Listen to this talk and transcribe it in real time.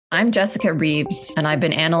I'm Jessica Reeves, and I've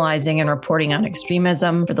been analyzing and reporting on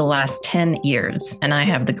extremism for the last 10 years, and I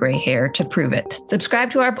have the gray hair to prove it.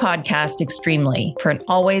 Subscribe to our podcast, Extremely, for an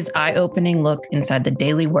always eye-opening look inside the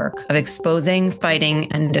daily work of exposing,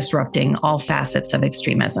 fighting, and disrupting all facets of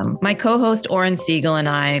extremism. My co-host Oren Siegel and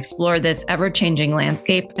I explore this ever-changing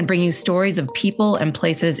landscape and bring you stories of people and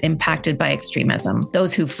places impacted by extremism,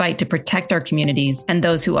 those who fight to protect our communities, and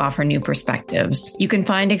those who offer new perspectives. You can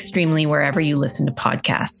find Extremely wherever you listen to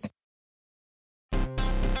podcasts.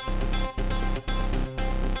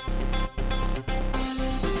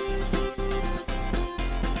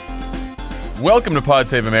 Welcome to Pod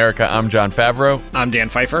Save America. I'm John Favreau. I'm Dan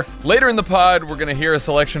Pfeiffer. Later in the pod, we're going to hear a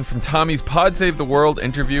selection from Tommy's Pod Save the World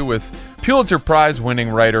interview with Pulitzer Prize-winning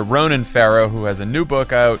writer Ronan Farrow, who has a new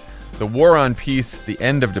book out, The War on Peace, The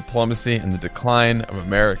End of Diplomacy and the Decline of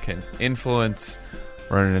American Influence.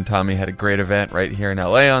 Ronan and Tommy had a great event right here in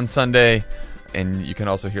LA on Sunday, and you can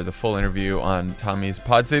also hear the full interview on Tommy's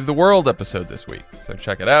Pod Save the World episode this week, so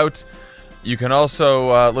check it out. You can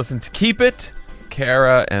also listen to Keep It.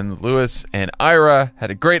 Kara and Lewis and Ira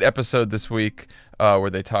had a great episode this week where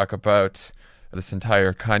they talk about this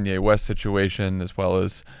entire Kanye West situation as well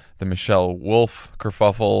as the Michelle Wolf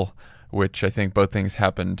kerfuffle, which I think both things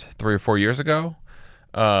happened 3 or 4 years ago.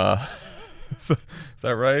 Is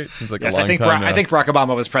that right? Seems like yes, a long time now. I think Barack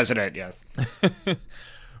Obama was president, yes.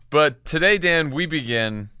 But today, Dan, we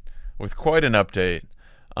begin with quite an update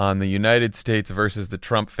on the United States versus the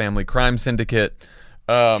Trump family crime syndicate.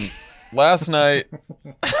 Last night,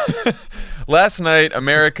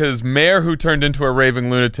 America's mayor who turned into a raving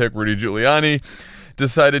lunatic, Rudy Giuliani,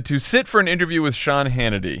 decided to sit for an interview with Sean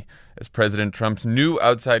Hannity as President Trump's new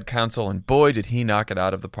outside counsel, and boy, did he knock it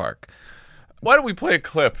out of the park. Why don't we play a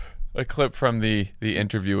clip from the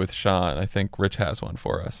interview with Sean? I think Rich has one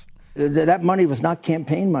for us. That money was not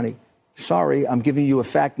campaign money. Sorry, I'm giving you a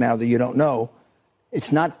fact now that you don't know.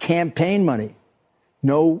 It's not campaign money.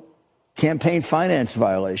 No campaign finance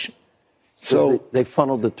violation. So they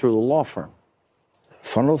funneled it through the law firm.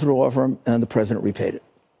 Funneled through the law firm, and the president repaid it.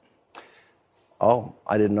 Oh,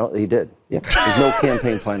 I didn't know he did. Yep. There's no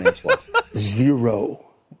campaign finance law.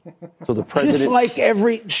 Zero. So the president, just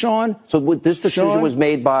like Sean. So this decision was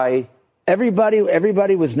made by everybody.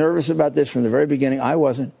 Everybody was nervous about this from the very beginning. I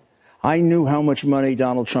wasn't. I knew how much money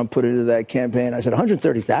Donald Trump put into that campaign. I said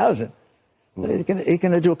 $130,000. He's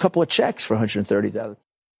going to do a couple of checks for $130,000.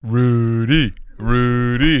 Rudy.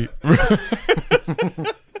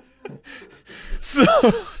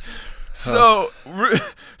 So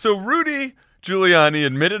Rudy Giuliani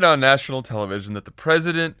admitted on national television that the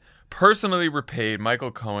president personally repaid Michael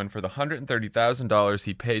Cohen for the $130,000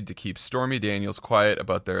 he paid to keep Stormy Daniels quiet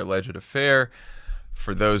about their alleged affair.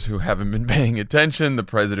 For those who haven't been paying attention, the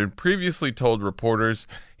president previously told reporters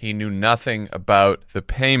he knew nothing about the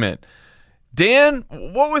payment. Dan,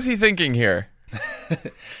 what was he thinking here?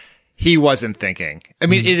 He wasn't thinking. I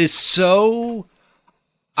mean, it is so...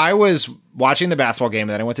 I was watching the basketball game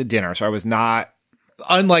and then I went to dinner, so I was not...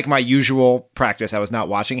 Unlike my usual practice, I was not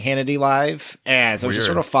watching Hannity live, and so I was just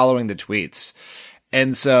sort of following the tweets.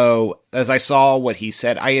 And so, as I saw what he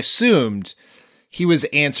said, I assumed he was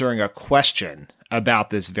answering a question about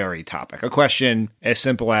this very topic. A question as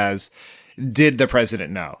simple as, did the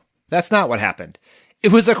president know? That's not what happened.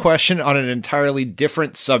 It was a question on an entirely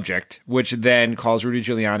different subject, which then caused Rudy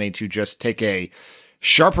Giuliani to just take a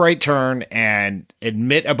sharp right turn and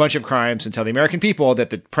admit a bunch of crimes and tell the American people that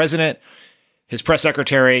the president, his press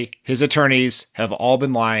secretary, his attorneys have all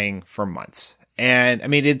been lying for months. And I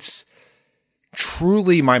mean, it's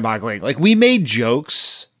truly mind-boggling. Like, we made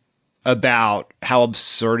jokes about how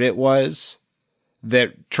absurd it was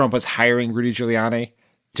that Trump was hiring Rudy Giuliani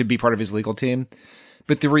to be part of his legal team.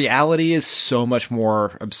 But the reality is so much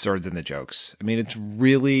more absurd than the jokes. I mean, it's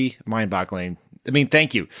really mind-boggling. I mean,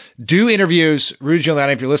 thank you. Do interviews. Rudy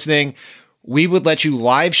Giuliani, if you're listening, we would let you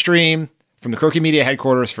live stream from the Crooked Media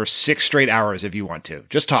headquarters for 6 straight hours if you want to.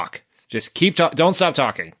 Just talk. Just keep talking. Don't stop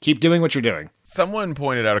talking. Keep doing what you're doing. Someone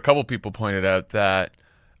pointed out, a couple people pointed out that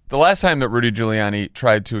the last time that Rudy Giuliani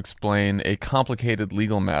tried to explain a complicated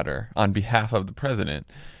legal matter on behalf of the president,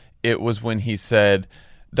 it was when he said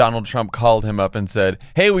Donald Trump called him up and said,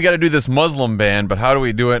 hey, we got to do this Muslim ban, but how do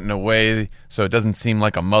we do it in a way so it doesn't seem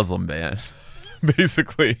like a Muslim ban,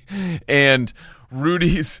 basically. And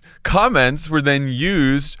Rudy's comments were then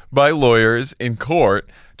used by lawyers in court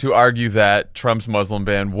to argue that Trump's Muslim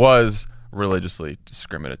ban was religiously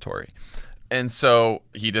discriminatory. And so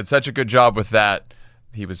he did such a good job with that,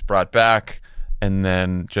 he was brought back and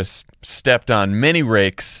then just stepped on many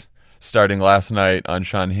rakes starting last night on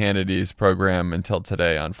Sean Hannity's program until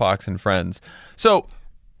today on Fox and Friends. So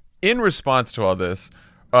in response to all this,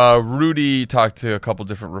 Rudy talked to a couple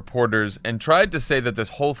different reporters and tried to say that this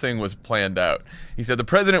whole thing was planned out. He said the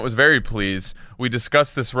president was very pleased. We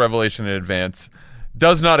discussed this revelation in advance.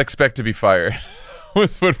 Does not expect to be fired.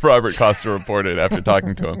 Was what Robert Costa reported after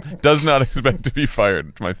talking to him. Does not expect to be fired.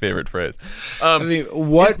 It's my favorite phrase. I mean,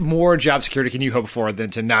 what more job security can you hope for than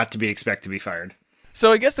to not to be expect to be fired?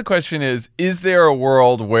 So I guess the question is there a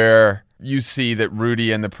world where you see that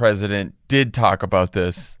Rudy and the president did talk about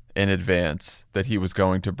this in advance, that he was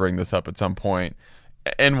going to bring this up at some point?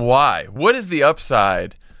 And why? What is the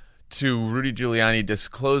upside to Rudy Giuliani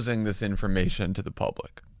disclosing this information to the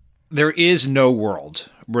public? There is no world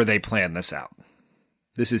where they plan this out.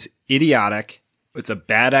 This is idiotic. It's a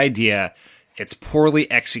bad idea. It's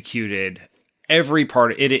poorly executed. Every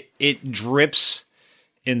part of it drips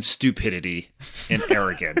in stupidity and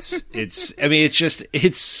arrogance. It's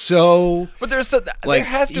so. But there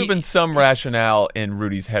has to have been some rationale in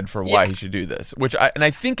Rudy's head for why he should do this,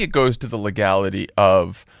 I think it goes to the legality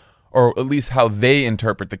of, or at least how they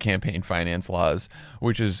interpret the campaign finance laws,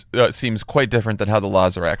 which is seems quite different than how the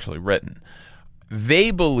laws are actually written.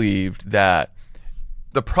 They believed that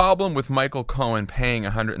the problem with Michael Cohen paying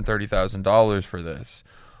 $130,000 for this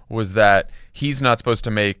was that he's not supposed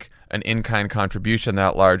to make an in-kind contribution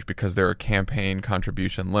that large because there are campaign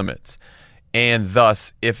contribution limits. And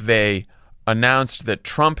thus, if they announced that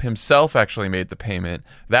Trump himself actually made the payment,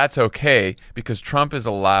 that's okay because Trump is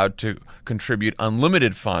allowed to contribute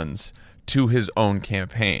unlimited funds to his own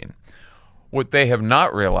campaign. What they have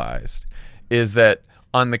not realized is that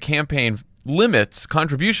on the campaign limits,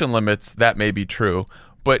 contribution limits, that may be true,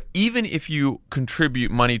 but even if you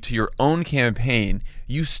contribute money to your own campaign,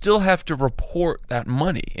 you still have to report that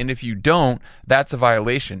money. And if you don't, that's a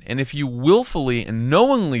violation. And if you willfully and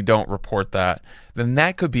knowingly don't report that, then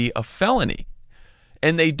that could be a felony.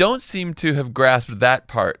 And they don't seem to have grasped that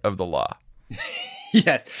part of the law.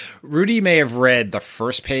 Yes. Rudy may have read the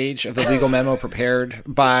first page of the legal memo prepared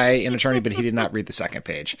by an attorney, but he did not read the second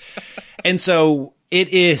page. And so it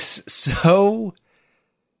is so,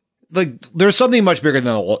 like, there's something much bigger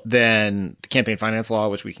than the campaign finance law,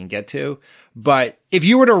 which we can get to. But if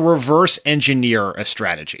you were to reverse engineer a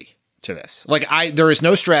strategy to this, there is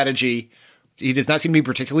no strategy. He does not seem to be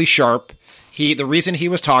particularly sharp. The reason he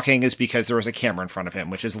was talking is because there was a camera in front of him,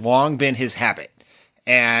 which has long been his habit.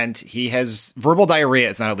 And he has verbal diarrhea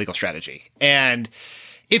is not a legal strategy. And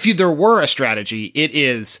if there were a strategy, it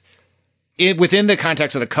is within the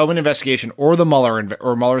context of the Cohen investigation or the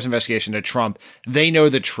Mueller's investigation to Trump, they know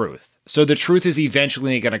the truth. So the truth is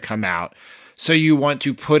eventually going to come out. So you want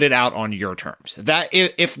to put it out on your terms. That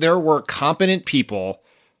if there were competent people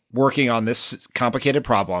working on this complicated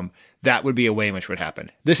problem, that would be a way in which would happen.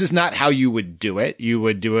 This is not how you would do it. You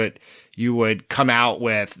would come out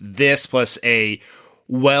with this plus a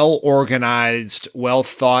well-organized,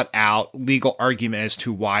 well-thought-out legal argument as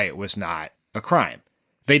to why it was not a crime.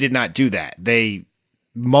 They did not do that. They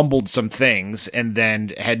mumbled some things and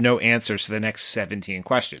then had no answers to the next 17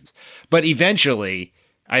 questions. But eventually,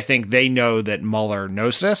 I think they know that Mueller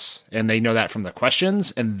knows this, and they know that from the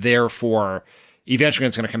questions, and therefore, eventually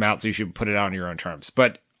it's going to come out, so you should put it out on your own terms.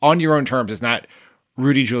 But on your own terms is not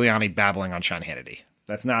Rudy Giuliani babbling on Sean Hannity.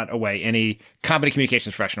 That's not a way any competent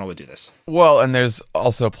communications professional would do this. Well, and there's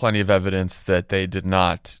also plenty of evidence that they did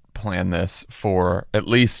not plan this for at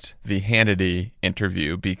least the Hannity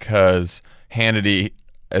interview, because Hannity,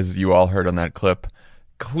 as you all heard on that clip,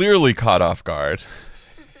 clearly caught off guard.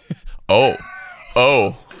 Oh.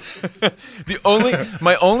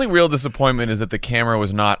 My only real disappointment is that the camera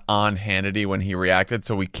was not on Hannity when he reacted,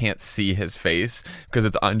 so we can't see his face because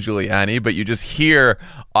it's on Giuliani, but you just hear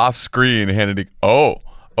off screen Hannity, oh,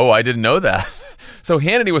 I didn't know that. So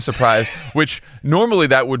Hannity was surprised, which normally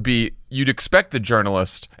that would be, you'd expect the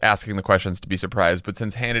journalist asking the questions to be surprised, but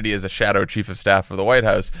since Hannity is a shadow chief of staff for the White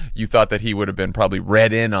House, you thought that he would have been probably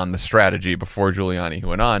read in on the strategy before Giuliani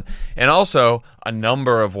went on. And also, a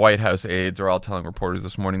number of White House aides are all telling reporters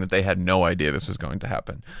this morning that they had no idea this was going to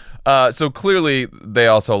happen. So clearly, they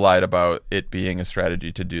also lied about it being a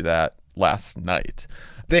strategy to do that last night.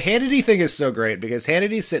 The Hannity thing is so great because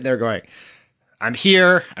Hannity's sitting there going, I'm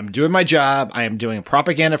here, I'm doing my job, I am doing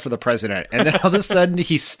propaganda for the president. And then all of a sudden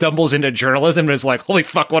he stumbles into journalism and is like, holy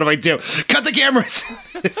fuck, what do I do? Cut the cameras.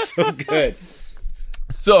 It's so good.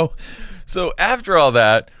 So after all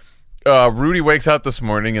that, Rudy wakes up this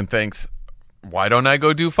morning and thinks, why don't I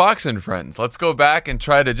go do Fox and Friends? Let's go back and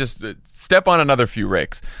try to just step on another few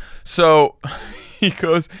rakes. So he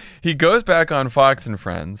goes back on Fox and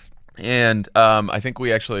Friends. And I think we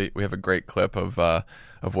have a great clip of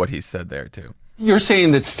what he said there too. You're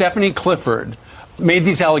saying that Stephanie Clifford made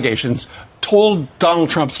these allegations, told Donald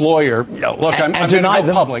Trump's lawyer, look, I'm going to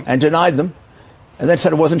go public. And denied them, and then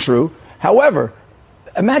said it wasn't true. However,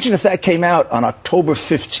 imagine if that came out on October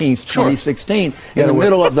 15th, 2016, in the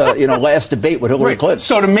middle of the last debate with Hillary Clinton.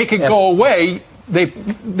 So to make it go away,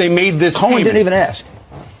 they made this Cohen payment. didn't even ask.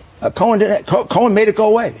 Cohen made it go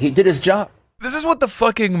away. He did his job. This is what the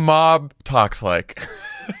fucking mob talks like.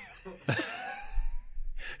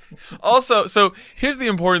 Also, so here's the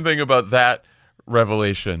important thing about that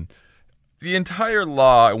revelation. The entire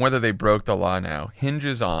law, and whether they broke the law now,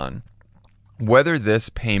 hinges on whether this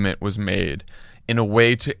payment was made in a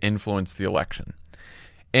way to influence the election.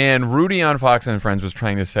 And Rudy on Fox and Friends was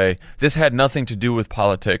trying to say this had nothing to do with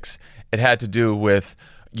politics. It had to do with,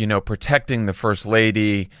 protecting the first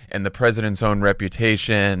lady and the president's own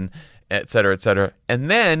reputation, et cetera, et cetera. And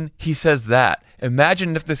then he says that.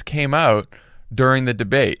 Imagine if this came out during the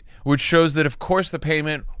debate, which shows that, of course, the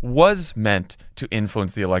payment was meant to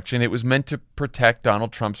influence the election. It was meant to protect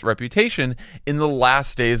Donald Trump's reputation in the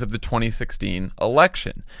last days of the 2016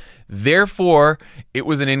 election. Therefore, it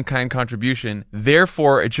was an in-kind contribution.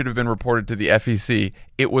 Therefore, it should have been reported to the FEC.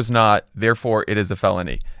 It was not. Therefore, it is a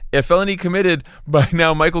felony. A felony committed by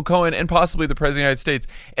now Michael Cohen and possibly the President of the United States.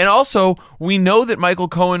 And also, we know that Michael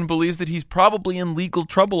Cohen believes that he's probably in legal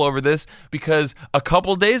trouble over this because a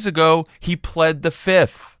couple days ago, he pled the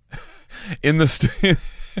fifth. He pled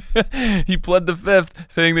the fifth,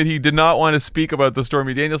 saying that he did not want to speak about the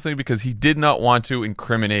Stormy Daniels thing because he did not want to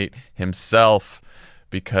incriminate himself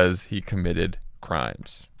because he committed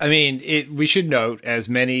crimes. I mean, we should note, as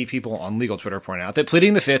many people on legal Twitter point out, that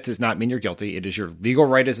pleading the fifth does not mean you're guilty. It is your legal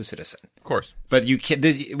right as a citizen. Of course. But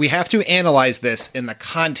we have to analyze this in the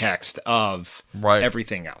context of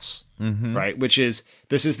everything else, right? Which is,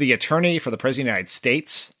 this is the attorney for the President of the United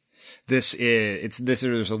States. There's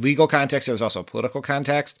a legal context. There's also a political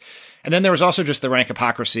context. And then there was also just the rank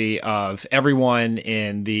hypocrisy of everyone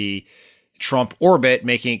in the Trump orbit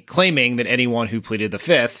claiming that anyone who pleaded the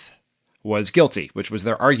fifth was guilty, which was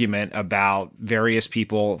their argument about various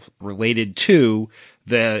people related to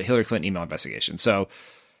the Hillary Clinton email investigation. So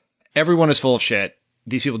everyone is full of shit.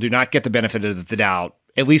 These people do not get the benefit of the doubt,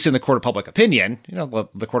 at least in the court of public opinion.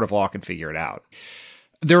 The court of law can figure it out.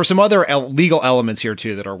 There are some other legal elements here,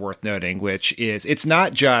 too, that are worth noting, which is it's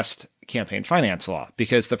not just campaign finance law,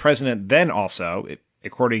 because the president then also,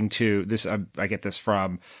 according to this, I get this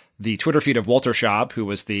from the Twitter feed of Walter Schaub, who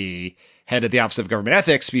was the head of the Office of Government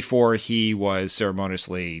Ethics before he was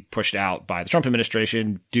ceremoniously pushed out by the Trump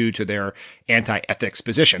administration due to their anti-ethics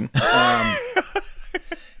position.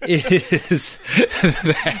 Is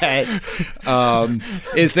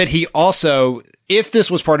that he also, if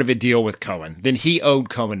this was part of a deal with Cohen, then he owed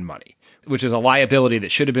Cohen money, which is a liability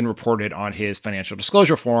that should have been reported on his financial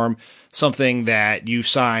disclosure form, something that you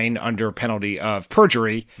sign under penalty of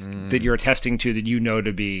perjury that you're attesting to that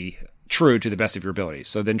to be true to the best of your abilities.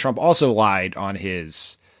 So then Trump also lied on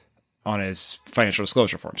his financial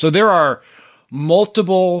disclosure form. So there are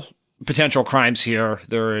multiple potential crimes here.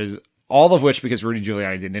 There is all of which because Rudy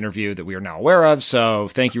Giuliani did an interview that we are now aware of. So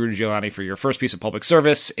thank you, Rudy Giuliani, for your first piece of public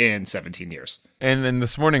service in 17 years. And then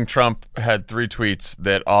this morning, Trump had 3 tweets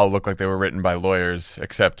that all look like they were written by lawyers,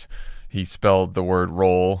 except he spelled the word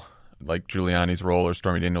roll, like Giuliani's roll or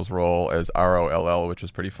Stormy Daniels' roll, as R-O-L-L, which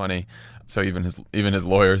is pretty funny. So even his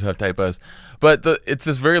lawyers have typos. But it's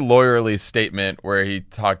this very lawyerly statement where he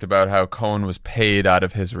talked about how Cohen was paid out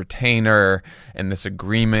of his retainer, and this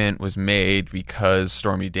agreement was made because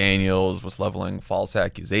Stormy Daniels was leveling false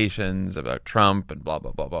accusations about Trump and blah,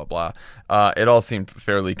 blah, blah, blah, blah. It all seemed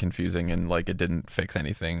fairly confusing and like it didn't fix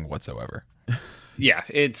anything whatsoever. Yeah,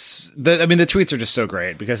 the tweets are just so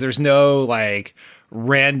great because there's no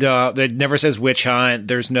random, it never says witch hunt.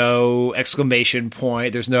 There's no exclamation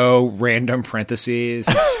point. There's no random parentheses.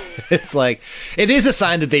 It's like, it is a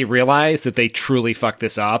sign that they realize that they truly fucked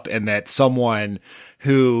this up and that someone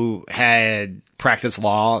who had practiced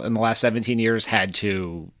law in the last 17 years had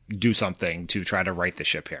to do something to try to right the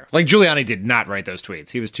ship here. Like Giuliani did not write those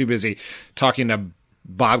tweets. He was too busy talking to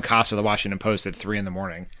Bob Costa of the Washington Post at 3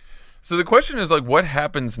 a.m. So the question is what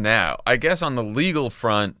happens now? I guess on the legal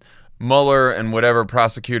front, Mueller and whatever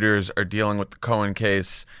prosecutors are dealing with the Cohen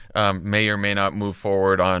case may or may not move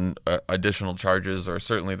forward on additional charges, or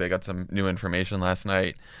certainly they got some new information last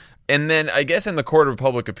night. And then I guess in the court of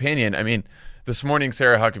public opinion, this morning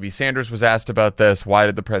Sarah Huckabee Sanders was asked about this. Why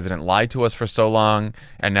did the president lie to us for so long?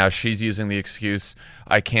 And now she's using the excuse,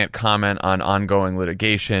 I can't comment on ongoing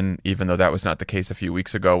litigation, even though that was not the case a few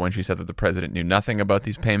weeks ago when she said that the president knew nothing about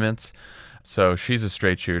these payments. So she's a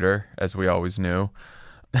straight shooter, as we always knew.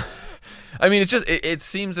 It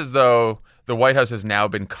seems as though the White House has now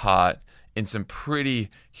been caught in some pretty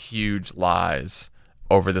huge lies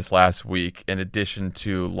over this last week, in addition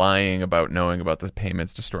to lying about knowing about the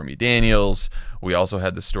payments to Stormy Daniels. We also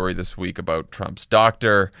had the story this week about Trump's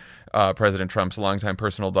doctor. President Trump's longtime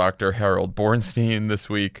personal doctor, Harold Bornstein, this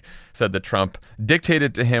week said that Trump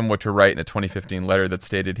dictated to him what to write in a 2015 letter that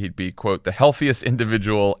stated he'd be, quote, the healthiest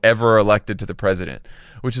individual ever elected to the president,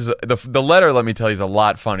 which is the letter, let me tell you, is a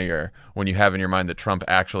lot funnier when you have in your mind that Trump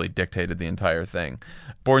actually dictated the entire thing.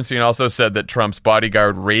 Bornstein also said that Trump's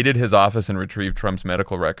bodyguard raided his office and retrieved Trump's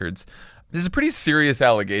medical records. There's pretty serious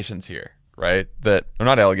allegations here, right? That, or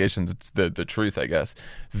not allegations, it's the truth, I guess,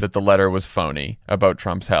 that the letter was phony about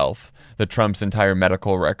Trump's health, that Trump's entire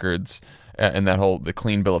medical records and the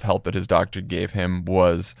clean bill of health that his doctor gave him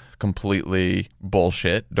was completely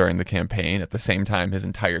bullshit during the campaign. At the same time, his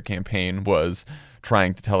entire campaign was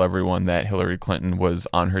trying to tell everyone that Hillary Clinton was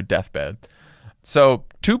on her deathbed. So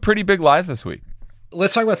 2 pretty big lies this week.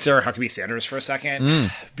 Let's talk about Sarah Huckabee Sanders for a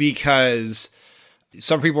second, because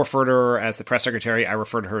some people refer to her as the press secretary. I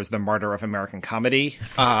refer to her as the martyr of American comedy.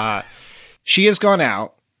 She has gone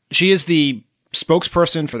out. She is the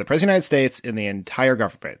spokesperson for the President of the United States in the entire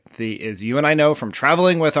government. As you and I know from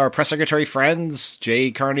traveling with our press secretary friends,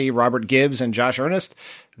 Jay Carney, Robert Gibbs, and Josh Earnest,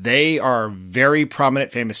 they are very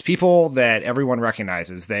prominent, famous people that everyone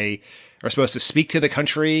recognizes. They are supposed to speak to the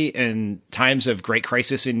country in times of great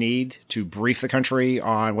crisis and need, to brief the country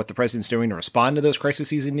on what the president's doing to respond to those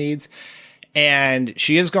crises and needs. And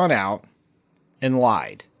she has gone out and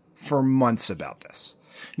lied for months about this.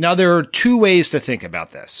 Now, there are 2 ways to think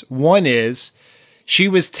about this. One is she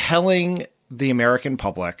was telling the American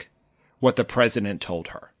public what the president told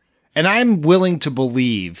her. And I'm willing to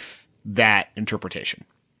believe that interpretation.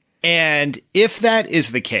 And if that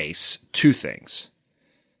is the case, 2 things.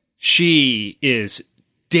 She is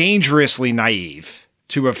dangerously naive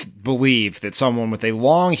to have believed that someone with a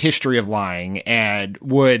long history of lying and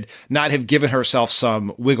would not have given herself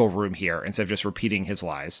some wiggle room here instead of just repeating his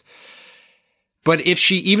lies. But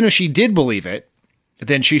even if she did believe it,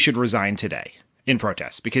 then she should resign today in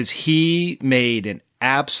protest, because he made an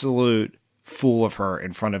absolute fool of her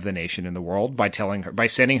in front of the nation and the world by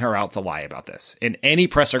sending her out to lie about this. And any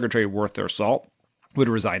press secretary worth their salt would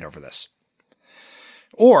resign over this.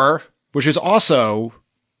 Or, which is also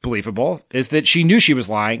believable, is that she knew she was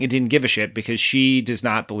lying and didn't give a shit because she does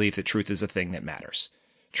not believe that truth is a thing that matters.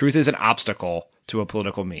 Truth is an obstacle to a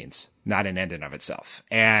political means, not an end in of itself.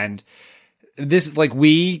 And this,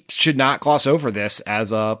 we should not gloss over this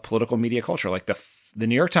as a political media culture. Like the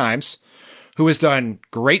New York Times, who has done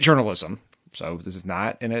great journalism. So this is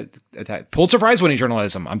not an attack. Pulitzer Prize winning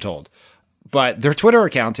journalism, I'm told. But their Twitter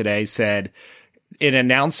account today said, in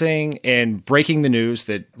announcing and breaking the news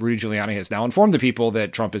that Rudy Giuliani has now informed the people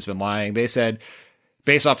that Trump has been lying, they said,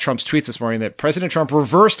 based off Trump's tweets this morning, that President Trump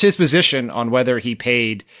reversed his position on whether he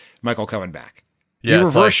paid Michael Cohen back. Yeah, you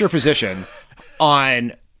reverse your position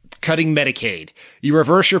on cutting Medicaid. You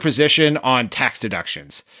reverse your position on tax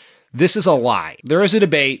deductions. This is a lie. There is a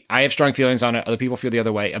debate. I have strong feelings on it. Other people feel the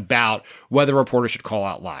other way about whether reporters should call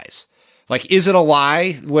out lies. Is it a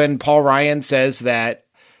lie when Paul Ryan says that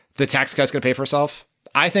the tax cut's going to pay for itself?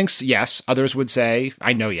 I think yes. Others would say,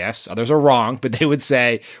 I know yes. Others are wrong, but they would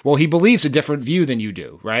say, well, he believes a different view than you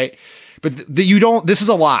do, right? But you don't. This is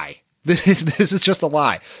a lie. This is just a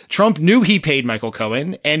lie. Trump knew he paid Michael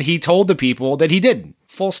Cohen, and he told the people that he didn't.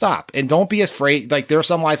 Full stop. And don't be afraid. There are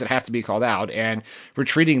some lies that have to be called out, and we're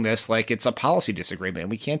treating this like it's a policy disagreement, and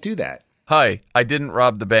we can't do that. Hi, I didn't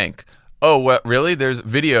rob the bank. Oh, what? Really? There's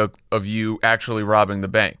video of you actually robbing the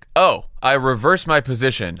bank. Oh, I reversed my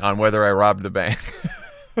position on whether I robbed the bank.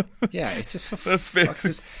 Yeah, it's just so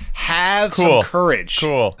just have some courage.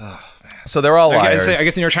 Cool. Oh, so they're all liars. I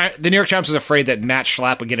guess the New York Times was afraid that Matt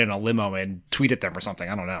Schlapp would get in a limo and tweet at them or something.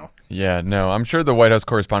 I don't know. Yeah, no. I'm sure the White House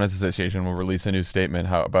Correspondents Association will release a new statement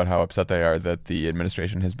about how upset they are that the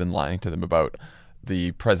administration has been lying to them about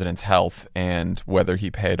the president's health and whether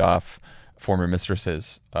he paid off former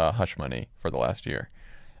mistresses hush money for the last year.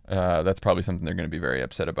 That's probably something they're going to be very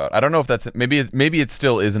upset about. I don't know if that's maybe it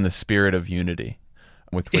still is in the spirit of unity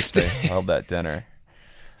with which they held that dinner.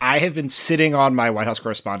 I have been sitting on my White House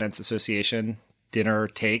Correspondents Association dinner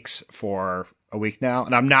takes for a week now,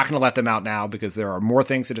 and I'm not going to let them out now because there are more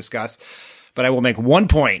things to discuss. But I will make one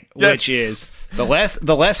point, which is the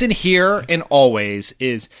lesson here and always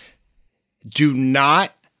is do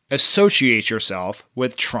not associate yourself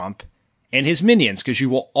with Trump and his minions, because you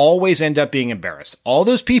will always end up being embarrassed. All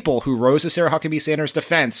those people who rose to Sarah Huckabee Sanders'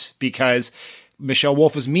 defense because Michelle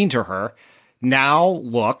Wolf was mean to her now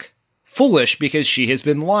look foolish because she has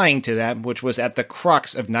been lying to them, which was at the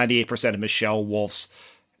crux of 98% of Michelle Wolf's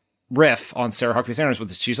riff on Sarah Huckabee Sanders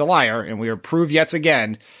with she's a liar, and we are proof yet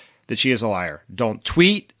again that she is a liar. Don't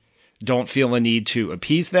tweet. Don't feel a need to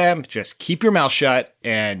appease them. Just keep your mouth shut,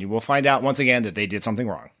 and you will find out once again that they did something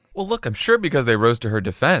wrong. Well, look, I'm sure because they rose to her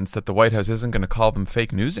defense that the White House isn't going to call them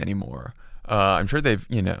fake news anymore. I'm sure they're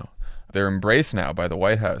embraced now by the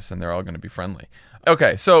White House, and they're all going to be friendly.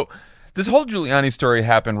 Okay, so this whole Giuliani story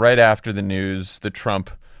happened right after the news that Trump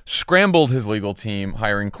scrambled his legal team,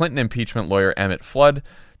 hiring Clinton impeachment lawyer Emmett Flood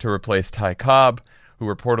to replace Ty Cobb, who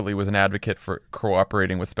reportedly was an advocate for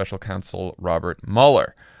cooperating with special counsel Robert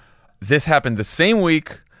Mueller. This happened the same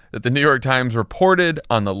week that the New York Times reported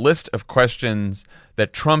on the list of questions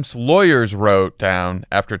that Trump's lawyers wrote down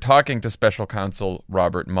after talking to special counsel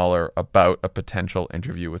Robert Mueller about a potential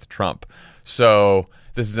interview with Trump. So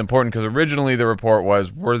this is important because originally the report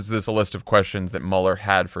was this a list of questions that Mueller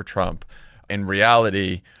had for Trump? In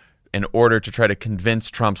reality, in order to try to convince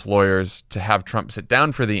Trump's lawyers to have Trump sit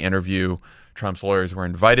down for the interview, Trump's lawyers were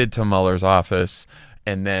invited to Mueller's office,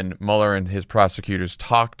 and then Mueller and his prosecutors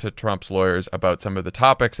talked to Trump's lawyers about some of the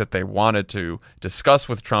topics that they wanted to discuss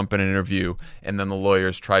with Trump in an interview, and then the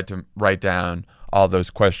lawyers tried to write down all those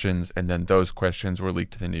questions, and then those questions were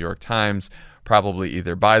leaked to the New York Times, probably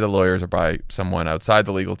either by the lawyers or by someone outside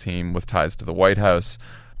the legal team with ties to the White House.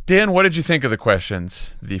 Dan, what did you think of the questions?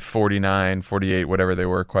 The 49, 48, whatever they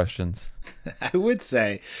were questions? I would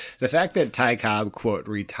say the fact that Ty Cobb, quote,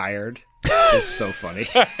 retired is so funny.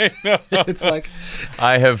 I know. It's like,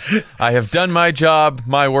 I have done my job.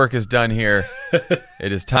 My work is done here.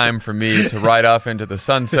 It is time for me to ride off into the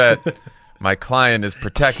sunset. My client is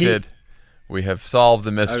protected. We have solved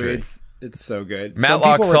the mystery. I mean, it's so good.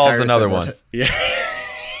 Matlock solves another one. Yeah.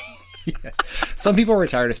 Yes. Some people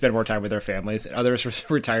retire to spend more time with their families, and others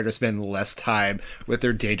retire to spend less time with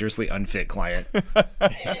their dangerously unfit client.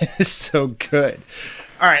 It's so good.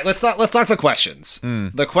 All right, let's talk the questions.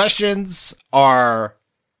 The questions are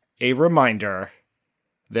a reminder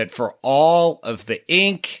that for all of the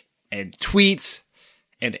ink and tweets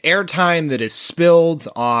and airtime that is spilled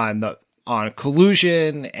on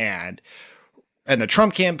collusion and the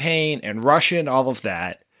Trump campaign and Russia and all of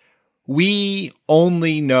that, we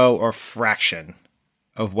only know a fraction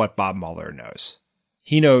of what Bob Mueller knows.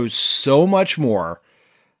 He knows so much more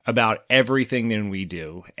about everything than we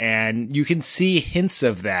do. And you can see hints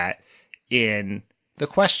of that in the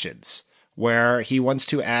questions where he wants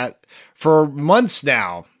to ask. For months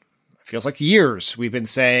now, feels like years, we've been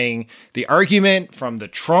saying the argument from the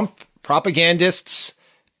Trump propagandists,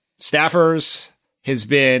 staffers, has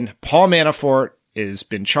been Paul Manafort has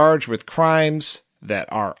been charged with crimes that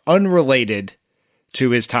are unrelated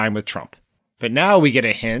to his time with Trump. But now we get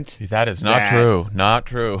a hint. That is not true. Not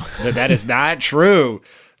true. That is not true.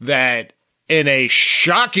 That in a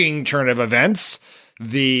shocking turn of events,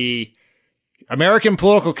 the American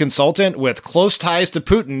political consultant with close ties to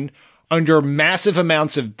Putin under massive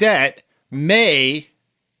amounts of debt may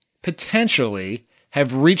potentially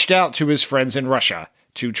have reached out to his friends in Russia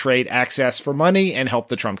to trade access for money and help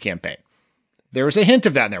the Trump campaign. There was a hint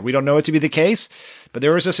of that in there. We don't know it to be the case, but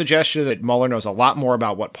there was a suggestion that Mueller knows a lot more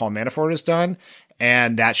about what Paul Manafort has done,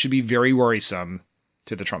 and that should be very worrisome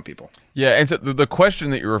to the Trump people. Yeah, and so the question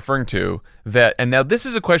that you're referring to, and now this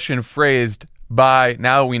is a question phrased by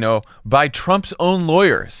Trump's own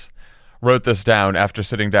lawyers, wrote this down after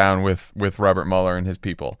sitting down with Robert Mueller and his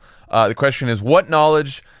people. The question is, what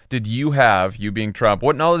knowledge did you have, you being Trump,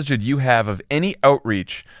 what knowledge did you have of any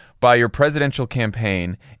outreach by your presidential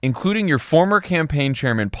campaign, including your former campaign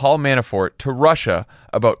chairman Paul Manafort, to Russia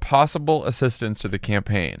about possible assistance to the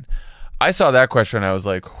campaign? I saw that question and I was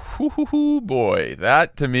like, boy,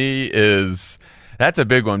 that to me that's a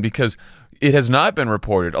big one because it has not been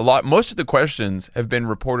reported. Most of the questions have been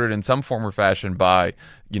reported in some form or fashion by,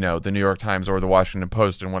 the New York Times or the Washington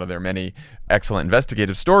Post in one of their many excellent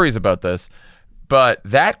investigative stories about this. But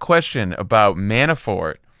that question about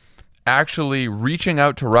Manafort actually reaching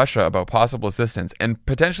out to Russia about possible assistance and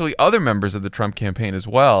potentially other members of the Trump campaign as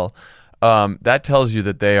well, that tells you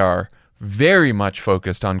that they are very much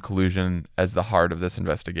focused on collusion as the heart of this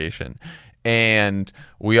investigation. And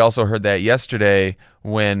we also heard that yesterday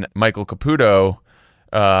when Michael Caputo,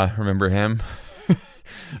 remember him?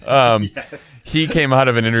 Yes. He came out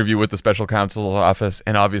of an interview with the special counsel's office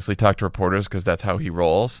and obviously talked to reporters because that's how he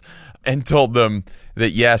rolls, and told them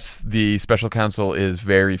that, yes, the special counsel is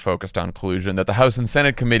very focused on collusion, that the House and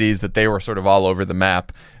Senate committees, that they were sort of all over the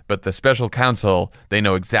map, but the special counsel, they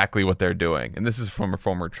know exactly what they're doing. And this is from a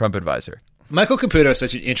former Trump advisor. Michael Caputo is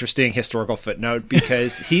such an interesting historical footnote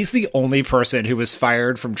because he's the only person who was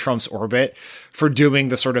fired from Trump's orbit for doing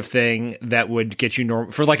the sort of thing that would get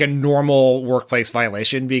you for like a normal workplace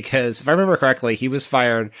violation. Because if I remember correctly, he was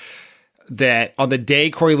fired that on the day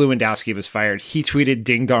Corey Lewandowski was fired, he tweeted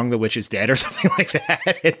 "Ding dong, the witch is dead" or something like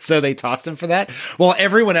that. And so they tossed him for that. While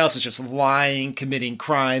everyone else is just lying, committing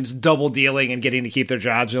crimes, double dealing, and getting to keep their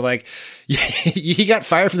jobs. They're like, he got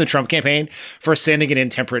fired from the Trump campaign for sending an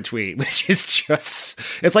intemperate tweet, which is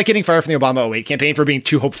just, it's like getting fired from the Obama 08 campaign for being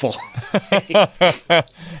too hopeful.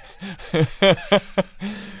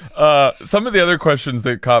 Some of the other questions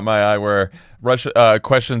that caught my eye were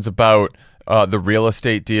questions about the real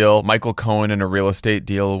estate deal, Michael Cohen and a real estate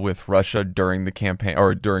deal with Russia during the campaign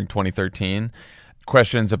or during 2013.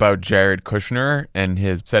 Questions about Jared Kushner and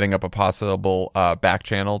his setting up a possible back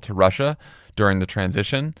channel to Russia during the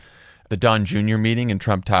transition. The Don Jr. meeting in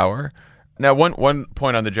Trump Tower. Now, one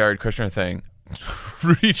point on the Jared Kushner thing,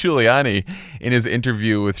 Rudy Giuliani, in his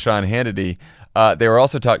interview with Sean Hannity, they were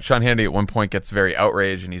also talking. Sean Hannity at one point gets very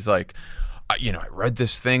outraged, and he's like, I read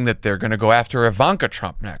this thing that they're going to go after Ivanka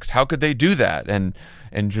Trump next. How could they do that? And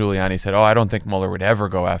Giuliani said, I don't think Mueller would ever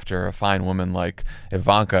go after a fine woman like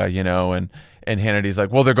Ivanka, and Hannity's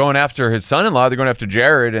like, well, they're going after his son-in-law. They're going after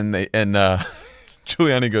Jared. And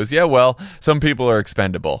Giuliani goes, yeah, well, some people are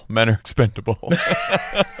expendable. Men are expendable.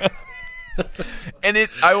 And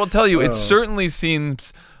I will tell you, it certainly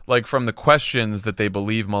seems like from the questions that they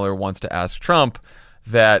believe Mueller wants to ask Trump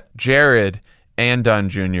that Jared and Don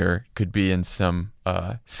Jr. could be in some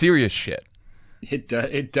serious shit. It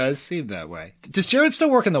does seem that way. Does Jared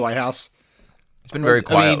still work in the White House? It's been very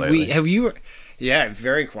quiet lately. Yeah,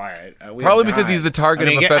 very quiet. Probably because he's the target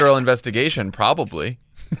of a federal investigation, probably.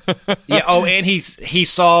 Yeah. Oh, and he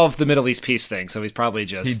solved the Middle East peace thing, so he's probably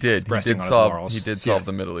just resting on his laurels. He did solve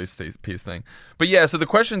the Middle East peace thing. But yeah, so the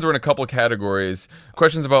questions were in a couple categories.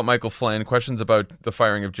 Questions about Michael Flynn, questions about the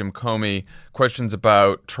firing of Jim Comey, questions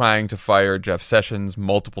about trying to fire Jeff Sessions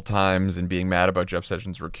multiple times and being mad about Jeff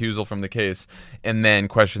Sessions' recusal from the case, and then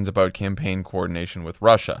questions about campaign coordination with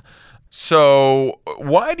Russia. So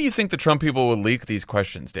why do you think the Trump people would leak these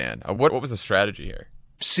questions, Dan? What was the strategy here?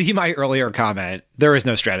 See my earlier comment. There is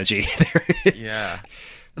no strategy. Yeah.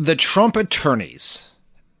 The Trump attorneys,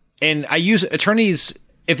 and I use attorneys,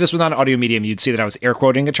 if this was not an audio medium, you'd see that I was air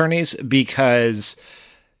quoting attorneys because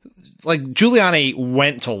like Giuliani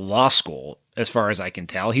went to law school, as far as I can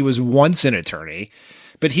tell. He was once an attorney,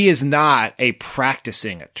 but he is not a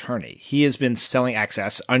practicing attorney. He has been selling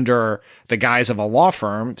access under the guise of a law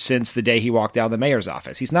firm since the day he walked out of the mayor's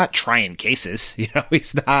office. He's not trying cases. He's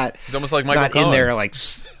not. He's almost like Michael Cohen. In there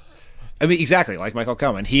exactly like Michael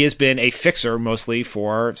Cohen. He has been a fixer mostly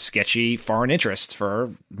for sketchy foreign interests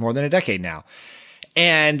for more than a decade now.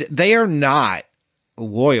 And they are not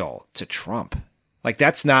loyal to Trump. Like,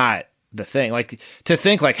 that's not the thing. Like, to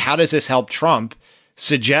think, like, how does this help Trump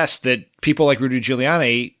suggests that people like Rudy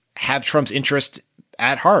Giuliani have Trump's interest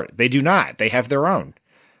at heart. They do not. They have their own.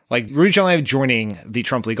 Like, Rudy Giuliani joining the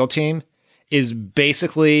Trump legal team is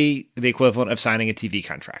basically the equivalent of signing a TV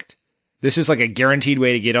contract. This is like a guaranteed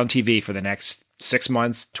way to get on TV for the next 6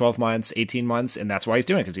 months, 12 months, 18 months. And that's why he's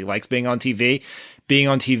doing it, because he likes being on TV. Being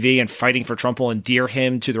on TV and fighting for Trump will endear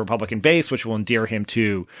him to the Republican base, which will endear him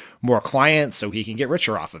to more clients so he can get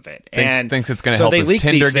richer off of it. And thinks it's going to help his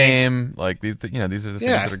Tinder game. Like, these are the things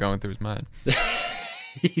that are going through his mind.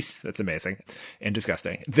 That's amazing and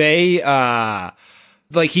disgusting. They're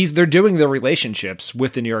doing their relationships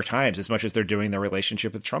with the New York Times as much as they're doing their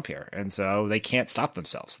relationship with Trump here. And so they can't stop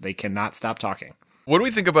themselves. They cannot stop talking. What do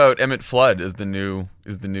we think about Emmett Flood as the new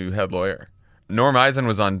head lawyer? Norm Eisen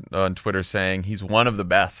was on Twitter saying he's one of the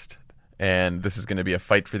best, and this is going to be a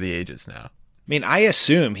fight for the ages now. I mean, I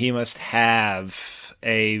assume he must have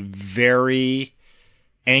a very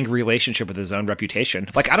angry relationship with his own reputation.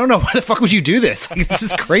 Like, I don't know, why the fuck would you do this? Like, this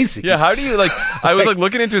is crazy. Yeah, how do you, like, I was, like,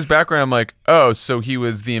 looking into his background, I'm like, oh, so he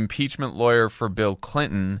was the impeachment lawyer for Bill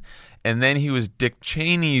Clinton, and then he was Dick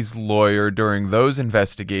Cheney's lawyer during those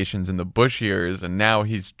investigations in the Bush years, and now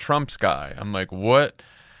he's Trump's guy. I'm like, what?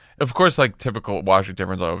 Of course, like typical Washington,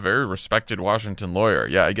 everyone's like, a very respected Washington lawyer.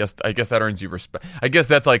 Yeah, I guess that earns you respect. I guess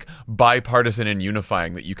that's like bipartisan and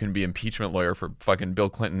unifying, that you can be impeachment lawyer for fucking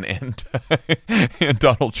Bill Clinton and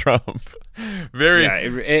Donald Trump. Very.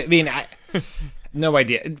 Yeah, I mean, no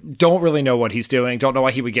idea. Don't really know what he's doing. Don't know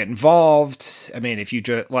why he would get involved. I mean, if you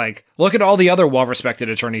just look at all the other well-respected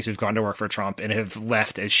attorneys who've gone to work for Trump and have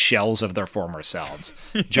left as shells of their former selves.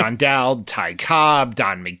 John Dowd, Ty Cobb,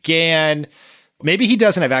 Don McGahn. Maybe he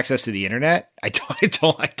doesn't have access to the internet. I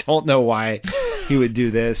don't know why he would do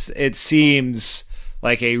this. It seems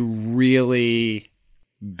like a really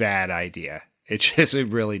bad idea. It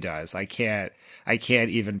really does. I can't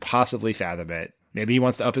even possibly fathom it. Maybe he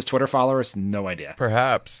wants to up his Twitter followers. No idea.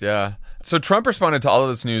 Perhaps, yeah. So Trump responded to all of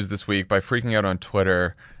this news this week by freaking out on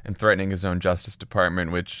Twitter and threatening his own Justice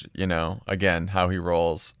Department, which, again, how he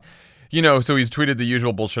rolls. So he's tweeted the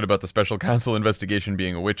usual bullshit about the special counsel investigation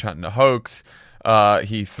being a witch hunt and a hoax.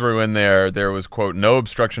 He threw in there was, quote, no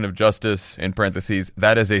obstruction of justice, in parentheses,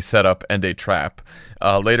 that is a setup and a trap.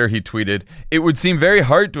 Later he tweeted, it would seem very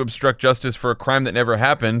hard to obstruct justice for a crime that never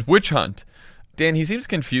happened, witch hunt. Dan, he seems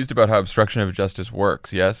confused about how obstruction of justice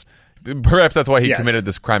works, yes? Perhaps that's why he committed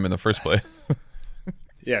this crime in the first place.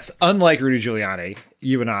 Yes. Unlike Rudy Giuliani,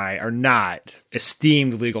 you and I are not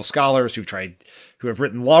esteemed legal scholars who have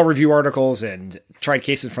written law review articles and tried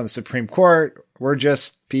cases from the Supreme Court. We're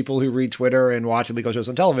just people who read Twitter and watch legal shows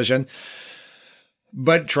on television.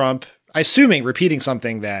 But Trump, repeating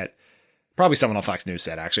something that probably someone on Fox News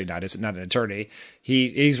said, actually not an attorney,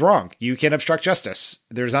 he's wrong. You can obstruct justice.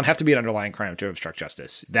 There does not have to be an underlying crime to obstruct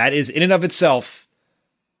justice. That is in and of itself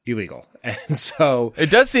illegal. And so it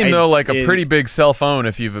does seem though like a pretty big self-own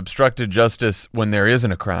if you've obstructed justice when there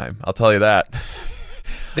isn't a crime. I'll tell you that.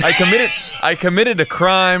 I committed a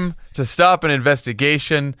crime to stop an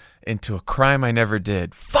investigation into a crime I never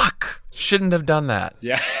did. Fuck! Shouldn't have done that.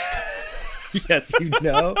 Yeah. Yes,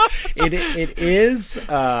 it is.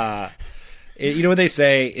 When they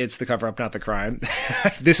say it's the cover-up, not the crime,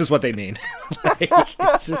 this is what they mean.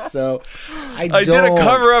 It's just so. I did a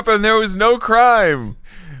cover-up and there was no crime.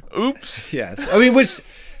 Oops. Yes.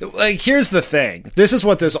 Here's the thing. This is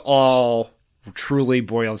what this all truly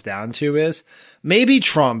boils down to is maybe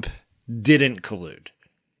Trump didn't collude.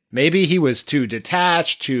 Maybe he was too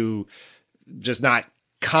detached, too just not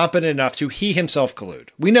competent enough to he himself collude.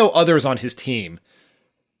 We know others on his team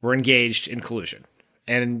were engaged in collusion.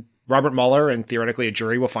 And Robert Mueller and theoretically a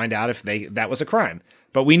jury will find out if that was a crime.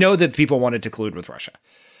 But we know that people wanted to collude with Russia.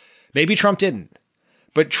 Maybe Trump didn't.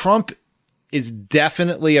 But Trump is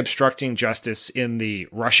definitely obstructing justice in the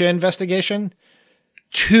Russia investigation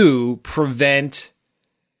to prevent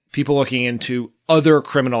people looking into other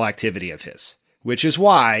criminal activity of his, which is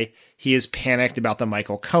why he is panicked about the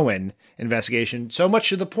Michael Cohen investigation, so much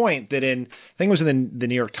to the point that I think it was in the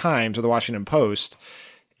New York Times or the Washington Post,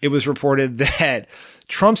 it was reported that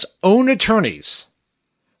Trump's own attorneys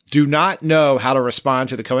do not know how to respond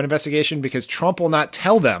to the Cohen investigation because Trump will not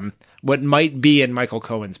tell them what might be in Michael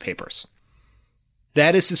Cohen's papers.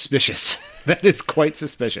 That is suspicious. That is quite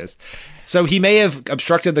suspicious. So he may have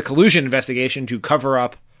obstructed the collusion investigation to cover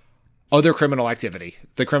up other criminal activity,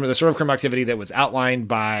 the sort of criminal activity that was outlined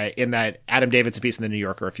in that Adam Davidson piece in the New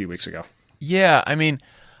Yorker a few weeks ago. Yeah,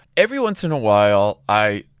 every once in a while,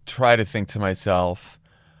 I try to think to myself,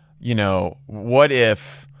 what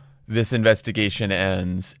if this investigation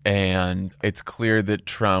ends and it's clear that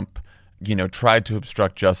Trump, tried to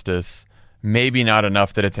obstruct justice. Maybe not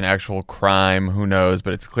enough that it's an actual crime, who knows,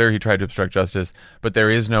 but it's clear he tried to obstruct justice, but there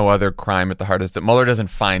is no other crime at the heart of this, that Mueller doesn't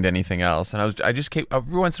find anything else. And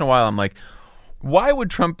every once in a while, I'm like, why would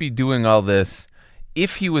Trump be doing all this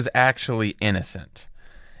if he was actually innocent?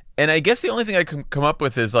 And I guess the only thing I can come up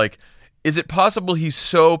with is is it possible he's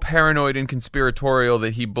so paranoid and conspiratorial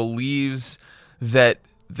that he believes that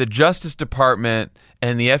the Justice Department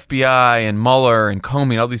and the FBI and Mueller and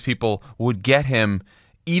Comey and all these people would get him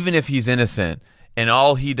even if he's innocent, and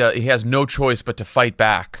all he has no choice but to fight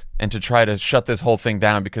back and to try to shut this whole thing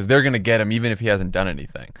down because they're going to get him even if he hasn't done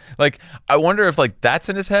anything. I wonder if that's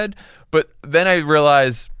in his head, but then I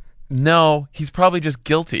realize, no, he's probably just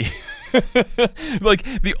guilty.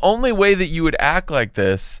 The only way that you would act like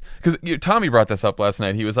this, because Tommy brought this up last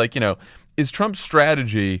night, he was like, is Trump's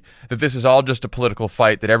strategy that this is all just a political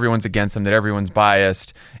fight, that everyone's against him, that everyone's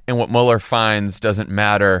biased, and what Mueller finds doesn't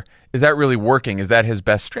matter? Is that really working? Is that his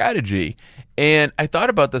best strategy? And I thought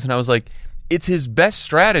about this and I was like, it's his best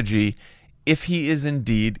strategy if he is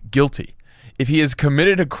indeed guilty. If he has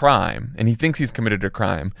committed a crime and he thinks he's committed a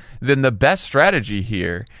crime, then the best strategy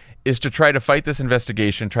here is to try to fight this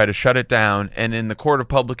investigation, try to shut it down, and in the court of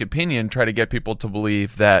public opinion, try to get people to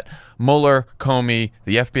believe that Mueller, Comey,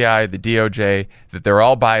 the FBI, the DOJ, that they're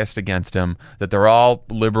all biased against him, that they're all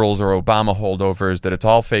liberals or Obama holdovers, that it's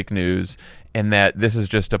all fake news, and that this is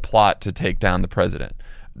just a plot to take down the president.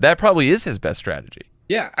 That probably is his best strategy.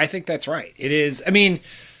 Yeah, I think that's right. It is.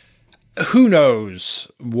 Who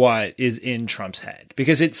knows what is in Trump's head?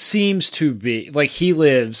 Because it seems to be he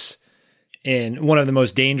lives in one of the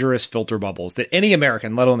most dangerous filter bubbles that any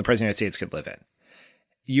American, let alone the President of the United States, could live in.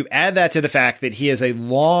 You add that to the fact that he has a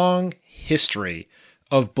long history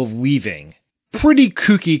of believing pretty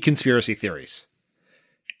kooky conspiracy theories.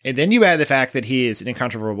 And then you add the fact that he is an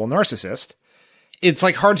incontrovertible narcissist. it's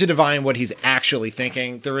like hard to divine what he's actually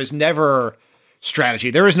thinking. There is never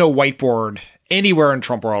strategy. There is no whiteboard anywhere in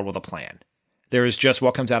Trump world with a plan. There is just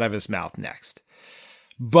what comes out of his mouth next.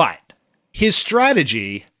 But his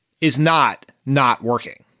strategy is not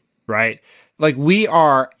working, right? Like we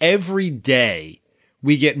are every day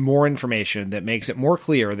we get more information that makes it more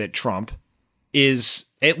clear that Trump is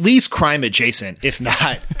at least crime adjacent, if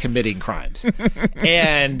not committing crimes.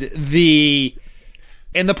 And the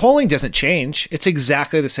polling doesn't change. It's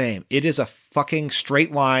exactly the same. It is a fucking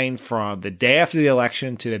straight line from the day after the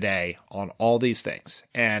election to today on all these things.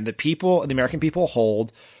 And the American people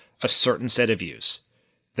hold a certain set of views.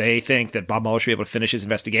 They think that Bob Mueller should be able to finish his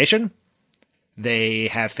investigation. They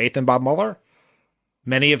have faith in Bob Mueller.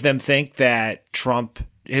 Many of them think that Trump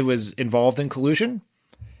was involved in collusion,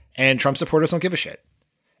 and Trump supporters don't give a shit.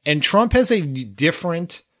 And Trump has a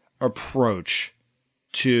different approach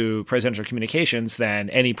to presidential communications than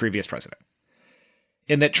any previous president,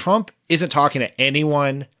 in that Trump isn't talking to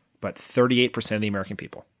anyone but 38% of the American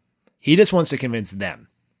people. He just wants to convince them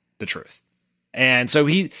the truth. And so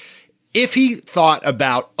if he thought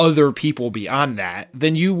about other people beyond that,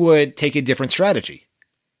 then you would take a different strategy.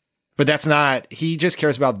 But that's not, he just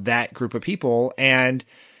cares about that group of people. And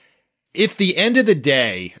if the end of the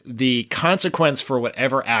day, the consequence for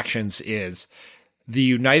whatever actions is the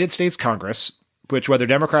United States Congress, which whether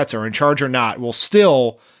Democrats are in charge or not, will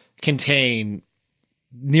still contain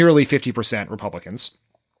nearly 50% Republicans.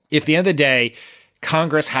 If at the end of the day,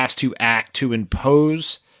 Congress has to act to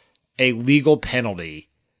impose a legal penalty,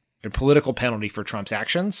 a political penalty for Trump's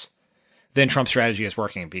actions, then Trump's strategy is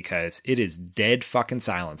working because it is dead fucking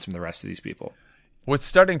silence from the rest of these people. What's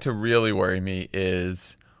starting to really worry me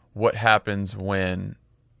is what happens when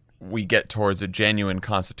we get towards a genuine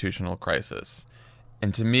constitutional crisis.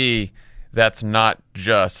 And to me, that's not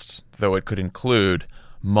just, though it could include,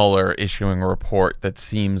 Mueller issuing a report that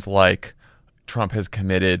seems like Trump has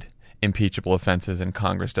committed impeachable offenses and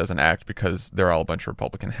Congress doesn't act because they're all a bunch of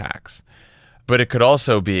Republican hacks. But it could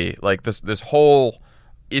also be like this whole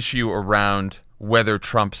issue around whether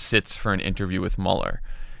Trump sits for an interview with Mueller.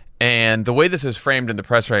 And the way this is framed in the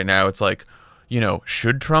press right now, it's like,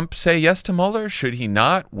 should Trump say yes to Mueller? Should he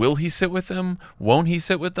not? Will he sit with them? Won't he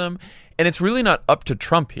sit with them? And it's really not up to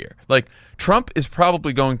Trump here. Like, Trump is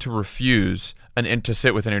probably going to refuse to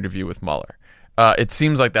sit with an interview with Mueller. It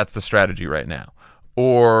seems like that's the strategy right now.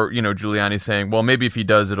 Or, Giuliani's saying, well, maybe if he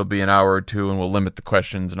does, it'll be an hour or two and we'll limit the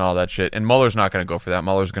questions and all that shit. And Mueller's not going to go for that.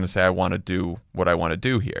 Mueller's going to say, I want to do what I want to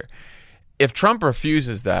do here. If Trump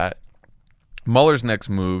refuses that, Mueller's next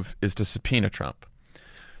move is to subpoena Trump.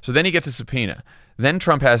 So then he gets a subpoena. Then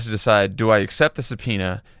Trump has to decide, do I accept the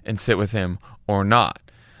subpoena and sit with him or not?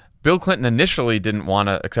 Bill Clinton initially didn't want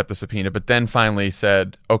to accept the subpoena, but then finally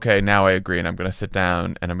said, okay, now I agree, and I'm going to sit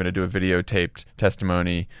down and I'm going to do a videotaped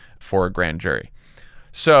testimony for a grand jury.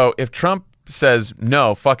 So if Trump says,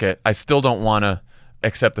 no, fuck it, I still don't want to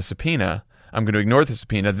accept the subpoena, I'm going to ignore the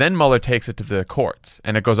subpoena, then Mueller takes it to the courts,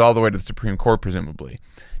 and it goes all the way to the Supreme Court, presumably.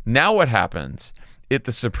 Now what happens if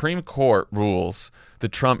the Supreme Court rules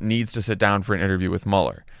that Trump needs to sit down for an interview with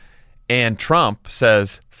Mueller? And Trump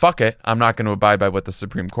says, fuck it, I'm not going to abide by what the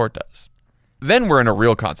Supreme Court does. Then we're in a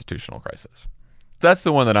real constitutional crisis. That's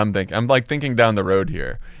the one that I'm thinking. I'm like thinking down the road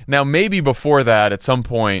here. Now, maybe before that, at some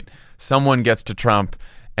point, someone gets to Trump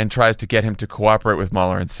and tries to get him to cooperate with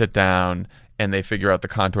Mueller and sit down and they figure out the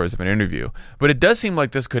contours of an interview. But it does seem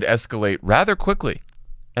like this could escalate rather quickly.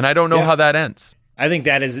 And I don't know how that ends. I think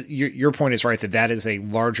that is, your point is right, that is a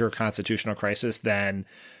larger constitutional crisis than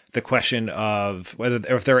the question of whether,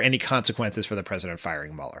 or if there are any consequences for the president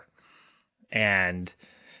firing Mueller. And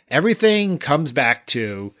everything comes back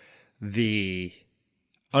to the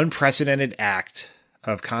unprecedented act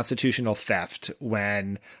of constitutional theft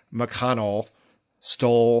when McConnell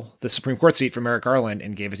stole the Supreme Court seat from Merrick Garland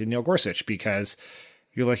and gave it to Neil Gorsuch, because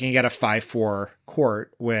you're looking at a 5-4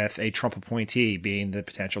 court with a Trump appointee being the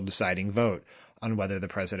potential deciding vote on whether the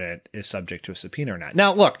president is subject to a subpoena or not.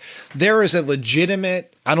 Now, look, there is a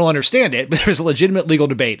legitimate, I don't understand it, but there's a legitimate legal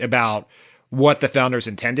debate about what the founders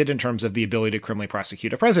intended in terms of the ability to criminally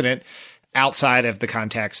prosecute a president outside of the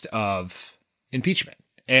context of impeachment.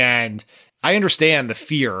 And I understand the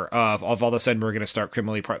fear of all of a sudden we're going to start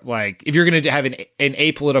criminally, if you're going to have an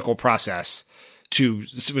apolitical process to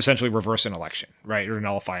essentially reverse an election, right, or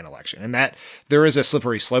nullify an election. And that there is a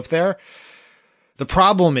slippery slope there. The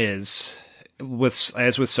problem is,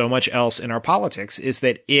 as with so much else in our politics, is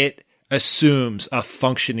that it assumes a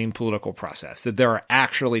functioning political process, that there are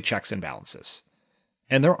actually checks and balances.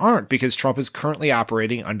 And there aren't, because Trump is currently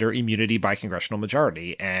operating under immunity by congressional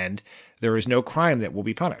majority, and there is no crime that will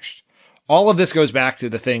be punished. All of this goes back to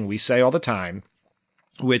the thing we say all the time,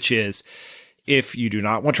 which is if you do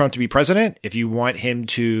not want Trump to be president, if you want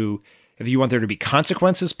there to be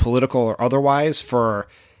consequences, political or otherwise, for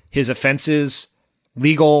his offenses,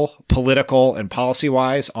 legal, political, and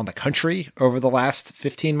policy-wise on the country over the last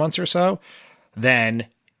 15 months or so, then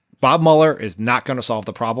Bob Mueller is not going to solve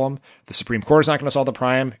the problem. The Supreme Court is not going to solve the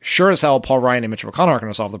problem. Sure as hell, Paul Ryan and Mitch McConnell aren't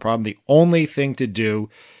going to solve the problem. The only thing to do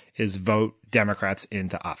is vote Democrats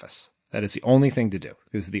into office. That is the only thing to do.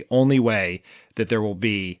 This is the only way that there will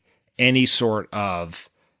be any sort of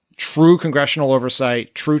true congressional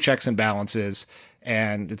oversight, true checks and balances,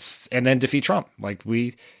 and then defeat Trump. Like,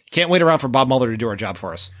 we can't wait around for Bob Mueller to do our job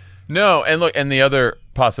for us. No, and look, and the other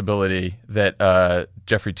possibility that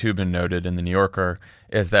Jeffrey Toobin noted in The New Yorker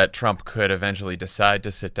is that Trump could eventually decide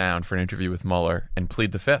to sit down for an interview with Mueller and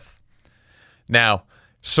plead the Fifth. Now,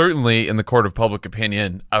 certainly in the court of public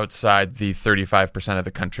opinion, outside the 35% of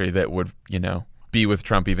the country that would, be with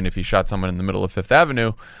Trump even if he shot someone in the middle of Fifth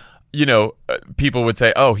Avenue, people would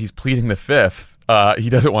say, oh, he's pleading the Fifth. He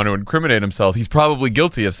doesn't want to incriminate himself. He's probably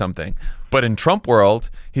guilty of something. But in Trump world,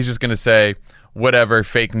 he's just going to say, whatever,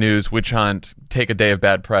 fake news, witch hunt, take a day of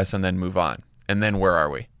bad press, and then move on. And then where are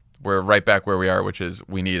we? We're right back where we are, which is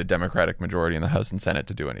we need a Democratic majority in the House and Senate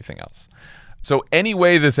to do anything else. So any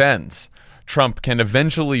way this ends, Trump can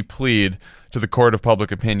eventually plead to the court of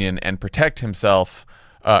public opinion and protect himself,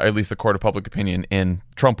 at least the court of public opinion in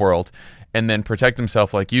Trump world, and then protect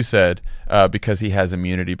himself, like you said, because he has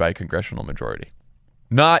immunity by congressional majority.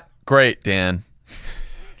 Not great, Dan.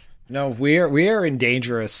 No, we are in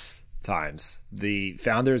dangerous times. The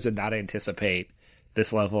founders did not anticipate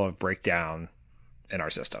this level of breakdown in our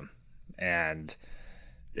system. And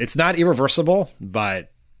it's not irreversible, but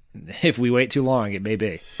if we wait too long, it may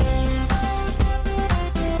be.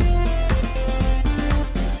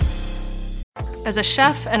 As a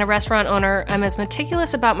chef and a restaurant owner, I'm as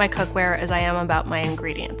meticulous about my cookware as I am about my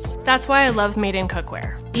ingredients. That's why I love Made in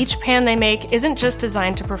Cookware. Each pan they make isn't just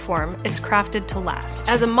designed to perform, it's crafted to last.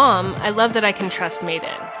 As a mom, I love that I can trust Made in.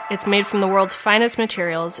 It's made from the world's finest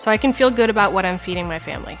materials, so I can feel good about what I'm feeding my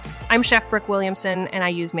family. I'm Chef Brooke Williamson, and I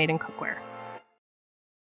use Made in Cookware.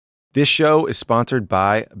 This show is sponsored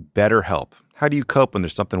by BetterHelp. How do you cope when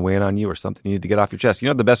there's something weighing on you or something you need to get off your chest? You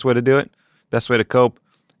know the best way to do it? Best way to cope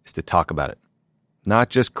is to talk about it. Not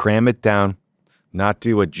just cram it down, not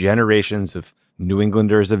do what generations of New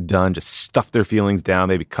Englanders have done, just stuff their feelings down,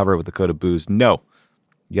 maybe cover it with a coat of booze. No,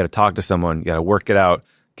 you got to talk to someone, you got to work it out,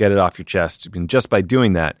 get it off your chest. And just by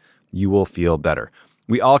doing that, you will feel better.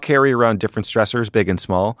 We all carry around different stressors, big and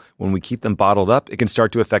small. When we keep them bottled up, it can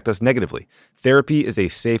start to affect us negatively. Therapy is a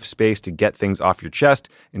safe space to get things off your chest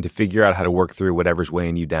and to figure out how to work through whatever's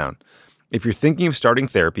weighing you down. If you're thinking of starting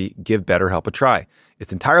therapy, give BetterHelp a try.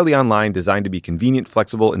 It's entirely online, designed to be convenient,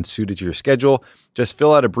 flexible, and suited to your schedule. Just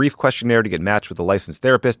fill out a brief questionnaire to get matched with a licensed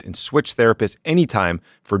therapist and switch therapists anytime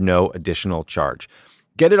for no additional charge.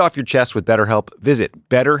 Get it off your chest with BetterHelp. Visit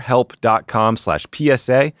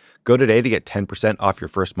betterhelp.com/PSA. Go today to get 10% off your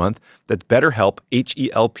first month. That's BetterHelp,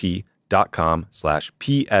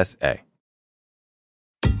 HELP.com/PSA.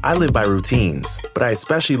 I live by routines, but I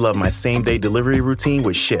especially love my same-day delivery routine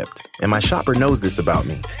with Shipt. And my shopper knows this about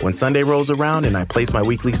me. When Sunday rolls around and I place my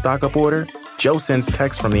weekly stock-up order, Joe sends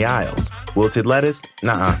texts from the aisles. Wilted lettuce?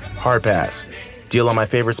 Nuh-uh, hard pass. Deal on my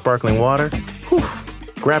favorite sparkling water? Whew,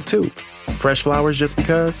 grab two. Fresh flowers just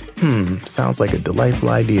because? Sounds like a delightful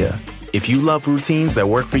idea. If you love routines that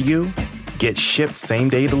work for you, get Shipt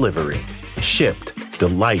same-day delivery. Shipt,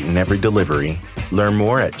 delight in every delivery. Learn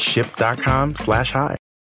more at shipt.com/hi.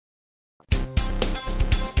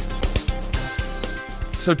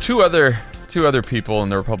 So two other people in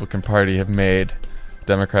the Republican Party have made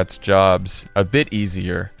Democrats' jobs a bit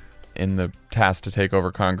easier in the task to take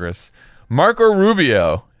over Congress. Marco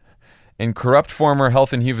Rubio and corrupt former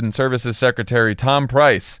Health and Human Services Secretary Tom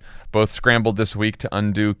Price both scrambled this week to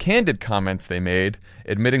undo candid comments they made,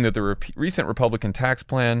 admitting that the recent Republican tax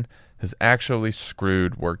plan has actually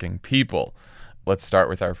screwed working people. Let's start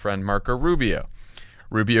with our friend Marco Rubio.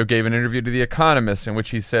 Rubio gave an interview to The Economist in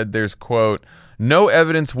which he said there's, quote, no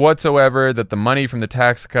evidence whatsoever that the money from the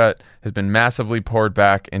tax cut has been massively poured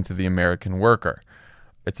back into the American worker.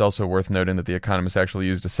 It's also worth noting that The Economist actually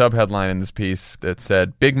used a subheadline in this piece that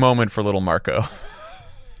said, big moment for little Marco,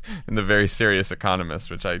 in the very serious Economist,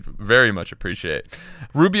 which I very much appreciate.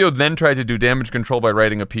 Rubio then tried to do damage control by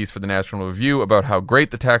writing a piece for the National Review about how great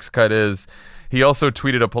the tax cut is. He also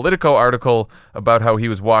tweeted a Politico article about how he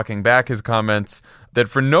was walking back his comments that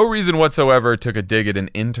for no reason whatsoever took a dig at an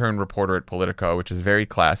intern reporter at Politico, which is very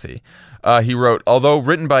classy. He wrote, although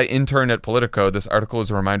written by intern at Politico, this article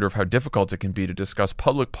is a reminder of how difficult it can be to discuss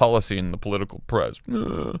public policy in the political press.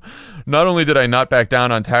 Not only did I not back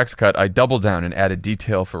down on tax cut, I doubled down and added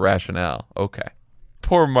detail for rationale. Okay.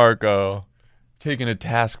 Poor Marco. Taken to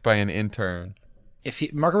task by an intern.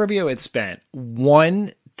 If Marco Rubio had spent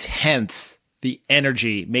 1/10 the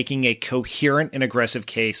energy making a coherent and aggressive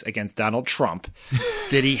case against Donald Trump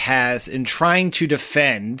that he has in trying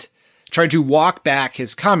to walk back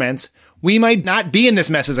his comments, we might not be in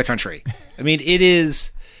this mess as a country.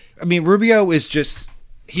 Rubio is just,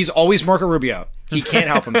 he's always Marco Rubio. He can't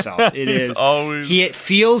help himself. He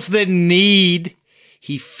feels the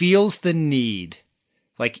need,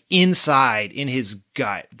 like inside in his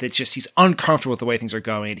gut, that just he's uncomfortable with the way things are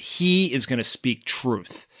going. He is going to speak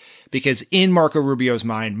truth because in Marco Rubio's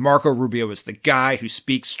mind, Marco Rubio is the guy who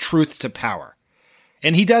speaks truth to power.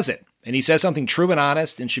 And he does it. And he says something true and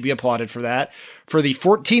honest and should be applauded for that for the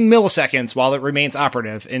 14 milliseconds while it remains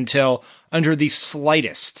operative until under the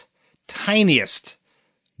slightest, tiniest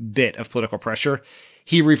bit of political pressure,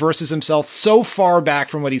 he reverses himself so far back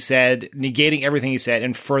from what he said, negating everything he said,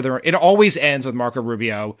 and further, it always ends with Marco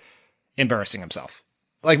Rubio embarrassing himself.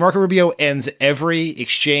 Like Marco Rubio ends every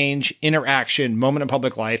exchange, interaction, moment in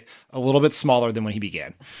public life a little bit smaller than when he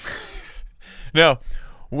began. No.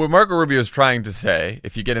 What Marco Rubio is trying to say,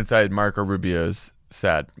 if you get inside Marco Rubio's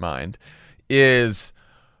sad mind, is,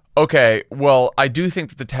 okay, well, I do think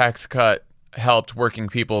that the tax cut helped working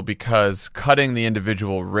people because cutting the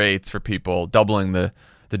individual rates for people, doubling the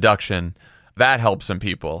deduction, that helped some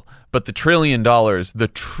people. But the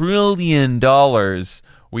 $1 trillion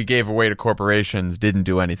we gave away to corporations didn't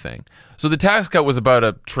do anything. So the tax cut was about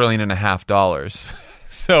 $1.5 trillion.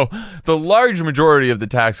 So the large majority of the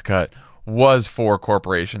tax cut was for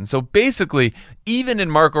corporations. So basically, even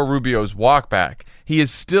in Marco Rubio's walkback, he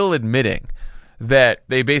is still admitting that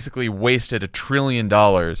they basically wasted $1 trillion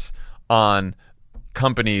on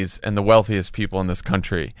companies and the wealthiest people in this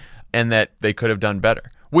country, and that they could have done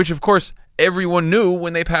better. Which, of course, everyone knew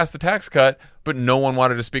when they passed the tax cut, but no one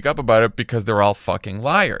wanted to speak up about it because they're all fucking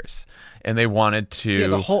liars. And they wanted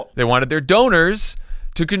they wanted their donors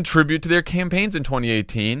to contribute to their campaigns in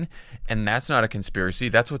 2018. And that's not a conspiracy.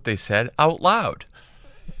 That's what they said out loud.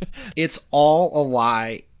 It's all a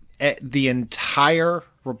lie. The entire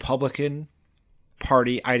Republican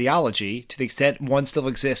Party ideology, to the extent one still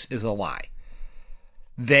exists, is a lie.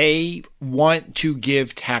 They want to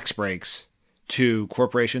give tax breaks to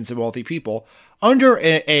corporations and wealthy people under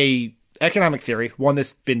a economic theory, one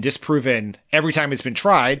that's been disproven every time it's been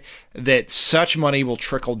tried, that such money will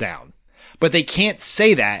trickle down. But they can't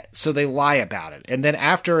say that, so they lie about it. And then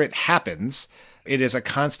after it happens, it is a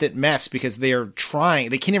constant mess because they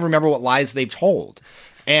can't even remember what lies they've told.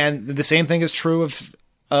 And the same thing is true of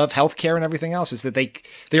healthcare and everything else, is that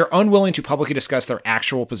they are unwilling to publicly discuss their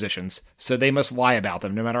actual positions, so they must lie about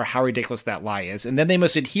them, no matter how ridiculous that lie is. And then they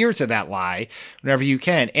must adhere to that lie whenever you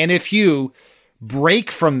can. And if you break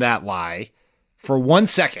from that lie for 1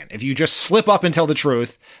 second, if you just slip up and tell the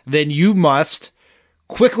truth, then you must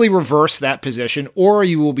quickly reverse that position, or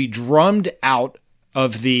you will be drummed out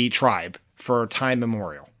of the tribe for time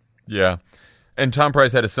memorial. Yeah. And Tom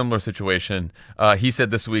Price had a similar situation. He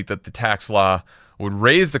said this week that the tax law would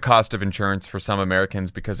raise the cost of insurance for some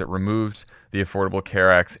Americans because it removed the Affordable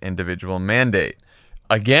Care Act's individual mandate.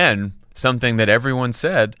 Again, something that everyone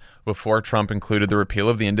said before Trump included the repeal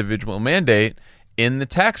of the individual mandate in the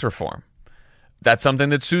tax reform. That's something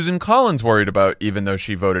that Susan Collins worried about, even though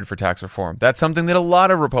she voted for tax reform. That's something that a lot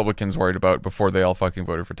of Republicans worried about before they all fucking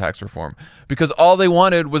voted for tax reform. Because all they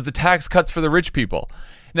wanted was the tax cuts for the rich people.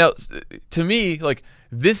 Now, to me, like,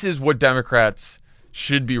 this is what Democrats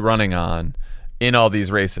should be running on in all these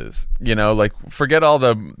races. You know, like, forget all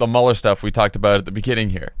the Mueller stuff we talked about at the beginning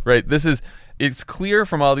here, right? It's clear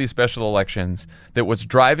from all these special elections that what's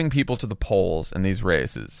driving people to the polls in these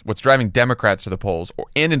races, what's driving Democrats to the polls,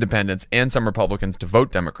 and independents and some Republicans to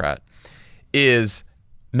vote Democrat, is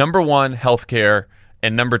number one, healthcare,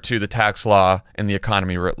 and number two, the tax law and the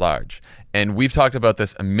economy writ large. And we've talked about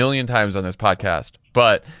this a million times on this podcast,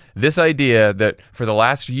 but this idea that for the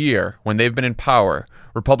last year, when they've been in power,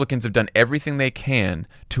 Republicans have done everything they can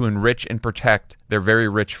to enrich and protect their very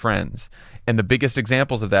rich friends. And the biggest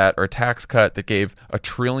examples of that are a tax cut that gave $1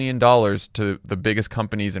 trillion to the biggest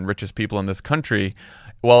companies and richest people in this country,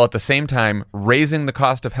 while at the same time raising the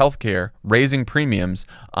cost of healthcare, raising premiums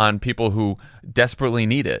on people who desperately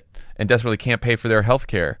need it and desperately can't pay for their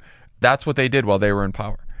healthcare. That's what they did while they were in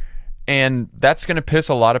power. And that's going to piss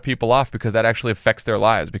a lot of people off because that actually affects their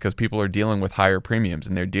lives, because people are dealing with higher premiums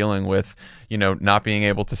and they're dealing with, not being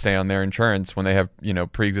able to stay on their insurance when they have,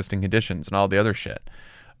 pre-existing conditions and all the other shit.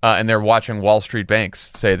 And they're watching Wall Street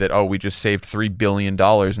banks say that, we just saved $3 billion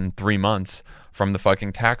in 3 months from the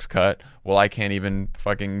fucking tax cut. Well, I can't even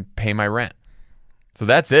fucking pay my rent. So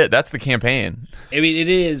that's it. That's the campaign. I mean, it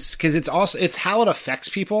is, because it's how it affects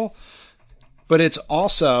people. But it's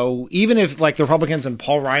also, even if like the Republicans and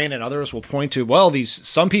Paul Ryan and others will point to, well,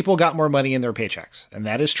 some people got more money in their paychecks, and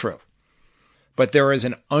that is true. But there is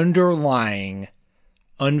an underlying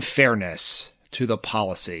unfairness to the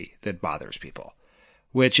policy that bothers people,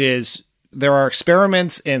 which is there are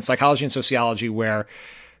experiments in psychology and sociology where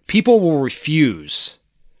people will refuse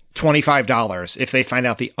 $25 if they find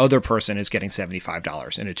out the other person is getting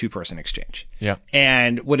 $75 in a two-person exchange. Yeah.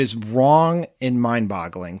 And what is wrong and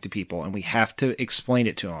mind-boggling to people, and we have to explain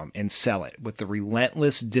it to them and sell it with the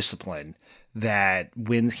relentless discipline that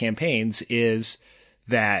wins campaigns, is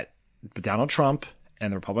that Donald Trump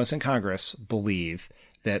and the Republicans in Congress believe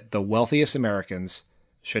that the wealthiest Americans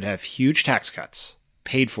should have huge tax cuts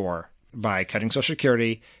paid for by cutting Social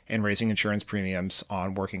Security and raising insurance premiums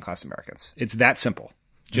on working-class Americans. It's that simple.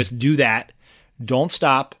 Just do that. Don't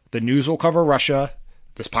stop. The news will cover Russia.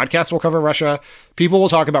 This podcast will cover Russia. People will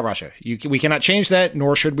talk about Russia. We cannot change that,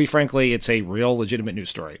 nor should we, frankly. It's a real, legitimate news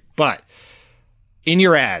story. But in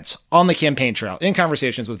your ads, on the campaign trail, in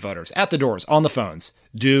conversations with voters, at the doors, on the phones,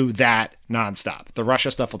 do that nonstop. The Russia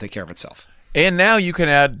stuff will take care of itself. And now you can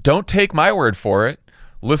add, don't take my word for it.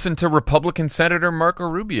 Listen to Republican Senator Marco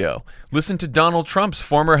Rubio. Listen to Donald Trump's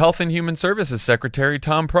former Health and Human Services Secretary,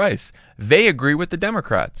 Tom Price. They agree with the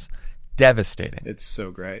Democrats. Devastating. It's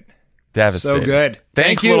so great. Devastating. So good. Thanks,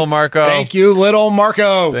 Thank you, little Marco. Thank you, little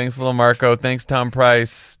Marco. Thanks, little Marco. Thanks, Tom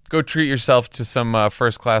Price. Go treat yourself to some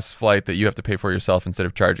first-class flight that you have to pay for yourself instead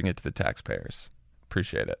of charging it to the taxpayers.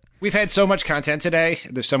 Appreciate it. We've had so much content today.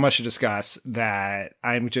 There's so much to discuss that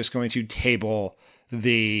I'm just going to table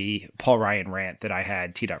the Paul Ryan rant that I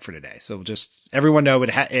had teed up for today. So just everyone know it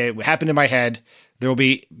happened in my head. There will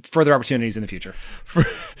be further opportunities in the future.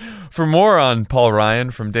 For more on Paul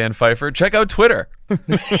Ryan from Dan Pfeiffer, check out Twitter.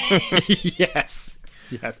 Yes.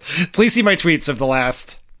 Please see my tweets of the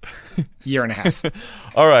last year and a half.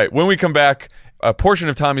 All right. When we come back, a portion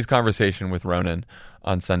of Tommy's conversation with Ronan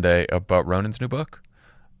on Sunday about Ronan's new book.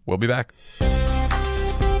 We'll be back.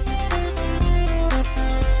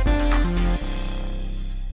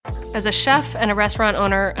 As a chef and a restaurant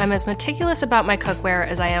owner, I'm as meticulous about my cookware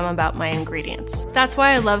as I am about my ingredients. That's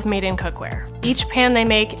why I love Made in Cookware. Each pan they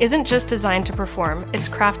make isn't just designed to perform, it's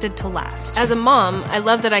crafted to last. As a mom, I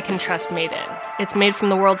love that I can trust Made in. It's made from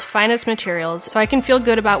the world's finest materials, so I can feel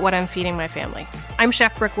good about what I'm feeding my family. I'm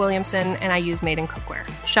Chef Brooke Williamson, and I use Made in Cookware.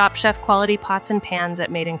 Shop chef-quality pots and pans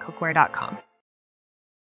at madeincookware.com.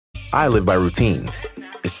 I live by routines,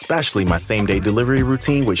 especially my same-day delivery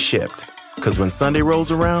routine with Shipt. Because when Sunday rolls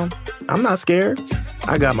around, I'm not scared.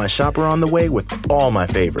 I got my shopper on the way with all my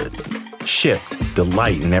favorites. Shipt,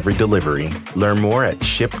 delight in every delivery. Learn more at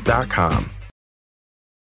shipt.com.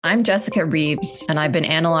 I'm Jessica Reeves, and I've been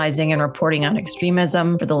analyzing and reporting on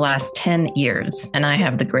extremism for the last 10 years, and I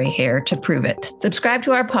have the gray hair to prove it. Subscribe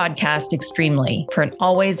to our podcast, Extremely, for an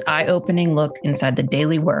always eye-opening look inside the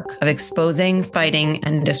daily work of exposing, fighting,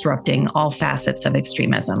 and disrupting all facets of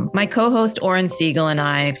extremism. My co-host Oren Siegel and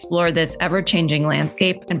I explore this ever-changing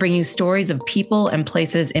landscape and bring you stories of people and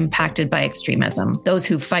places impacted by extremism, those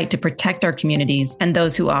who fight to protect our communities, and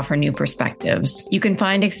those who offer new perspectives. You can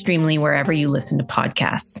find Extremely wherever you listen to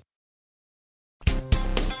podcasts.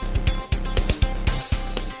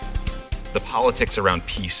 The politics around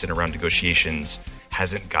peace and around negotiations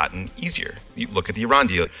hasn't gotten easier. You look at the Iran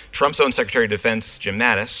deal. Trump's own Secretary of Defense, Jim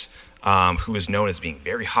Mattis, who is known as being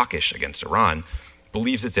very hawkish against Iran,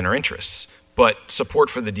 believes it's in our interests. But support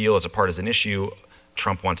for the deal is a partisan issue.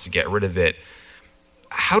 Trump wants to get rid of it.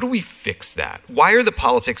 How do we fix that? Why are the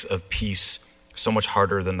politics of peace so much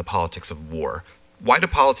harder than the politics of war? Why do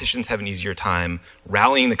politicians have an easier time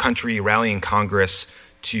rallying the country, rallying Congress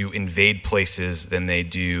to invade places than they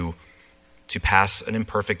do to pass an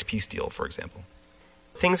imperfect peace deal, for example?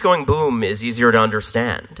 Things going boom is easier to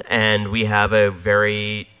understand, and we have a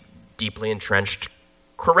very deeply entrenched,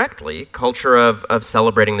 correctly, culture of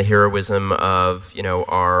celebrating the heroism of,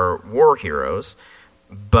 our war heroes,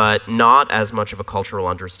 but not as much of a cultural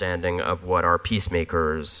understanding of what our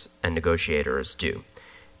peacemakers and negotiators do.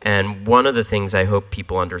 And one of the things I hope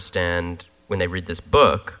people understand when they read this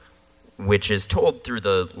book, which is told through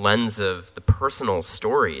the lens of the personal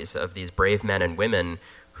stories of these brave men and women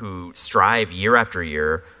who strive year after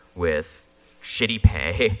year with shitty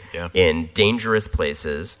pay in dangerous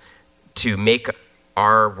places to make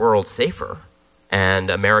our world safer and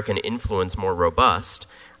American influence more robust,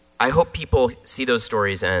 I hope people see those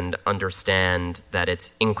stories and understand that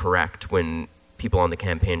it's incorrect when people on the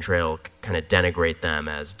campaign trail kind of denigrate them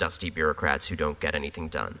as dusty bureaucrats who don't get anything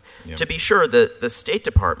done. Yep. To be sure, the State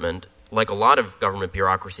Department, like a lot of government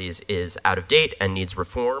bureaucracies, is out of date and needs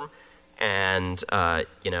reform. And,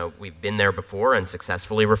 we've been there before and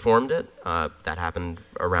successfully reformed it. That happened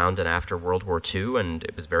around and after World War II, and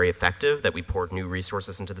it was very effective that we poured new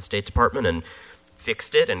resources into the State Department and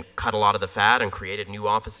fixed it and cut a lot of the fat and created new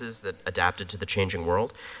offices that adapted to the changing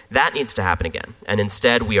world. That needs to happen again. And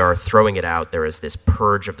instead, we are throwing it out. There is this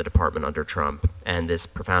purge of the department under Trump and this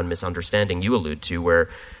profound misunderstanding you allude to where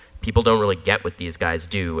people don't really get what these guys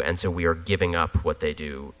do, and so we are giving up what they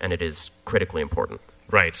do, and it is critically important.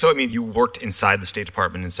 Right. So, you worked inside the State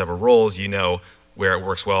Department in several roles. You know where it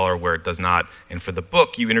works well or where it does not. And for the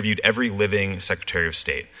book, you interviewed every living Secretary of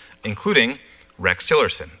State, including Rex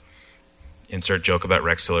Tillerson. Insert joke about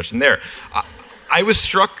Rex Tillerson there. I was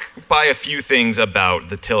struck by a few things about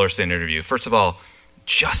the Tillerson interview. First of all,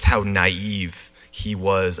 just how naive he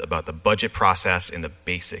was about the budget process and the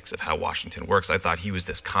basics of how Washington works. I thought he was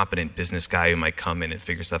this competent business guy who might come in and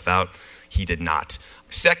figure stuff out. He did not.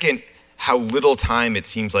 Second, how little time it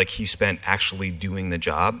seems like he spent actually doing the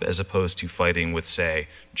job as opposed to fighting with, say,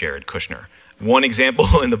 Jared Kushner. One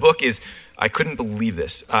example in the book is, I couldn't believe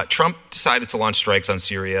this. Trump decided to launch strikes on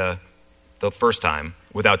Syria the first time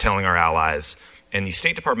without telling our allies. And the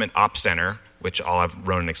State Department Ops Center, which I'll have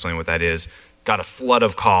Ronan explain what that is, got a flood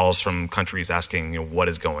of calls from countries asking, what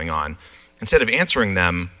is going on. Instead of answering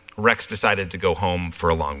them, Rex decided to go home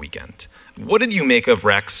for a long weekend. What did you make of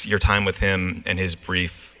Rex, your time with him, and his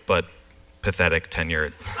brief but pathetic tenure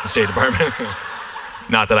at the State Department?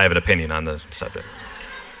 Not that I have an opinion on the subject.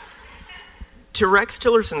 To Rex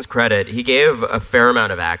Tillerson's credit, he gave a fair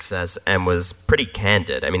amount of access and was pretty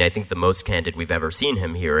candid. I think the most candid we've ever seen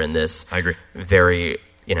him here in this I agree. Very,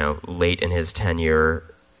 late in his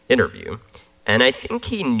tenure interview. And I think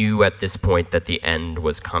he knew at this point that the end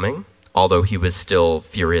was coming, although he was still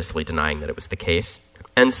furiously denying that it was the case.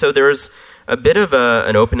 And so there's a bit of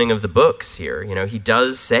an opening of the books here. He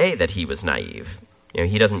does say that he was naive.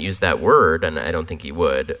 He doesn't use that word, and I don't think he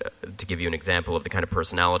would. To give you an example of the kind of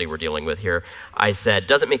personality we're dealing with here, I said,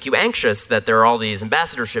 does it make you anxious that there are all these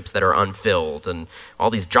ambassadorships that are unfilled and all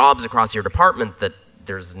these jobs across your department that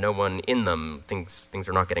there's no one in them, things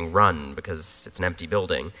are not getting run because it's an empty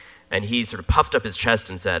building? And he sort of puffed up his chest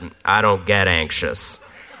and said, I don't get anxious.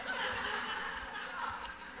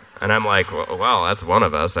 And I'm like, well, that's one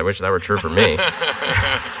of us. I wish that were true for me.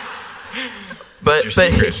 But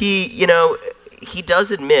he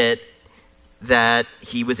does admit that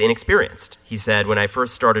he was inexperienced. He said, when I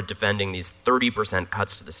first started defending these 30%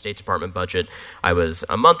 cuts to the State Department budget, I was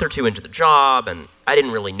a month or two into the job, and I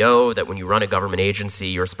didn't really know that when you run a government agency,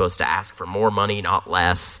 you're supposed to ask for more money, not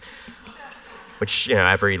less, which,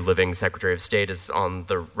 every living Secretary of State is on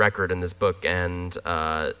the record in this book, and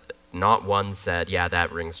not one said, yeah,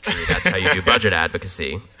 that rings true. That's how you do budget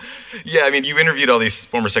advocacy. Yeah, you interviewed all these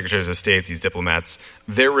former secretaries of state, these diplomats.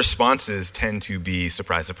 Their responses tend to be,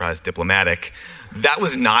 surprise, surprise, diplomatic. That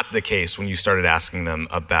was not the case when you started asking them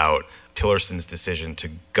about Tillerson's decision to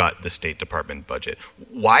gut the State Department budget.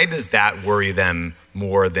 Why does that worry them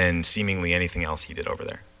more than seemingly anything else he did over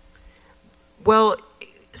there? Well,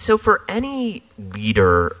 so for any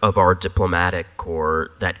leader of our diplomatic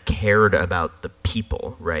corps that cared about the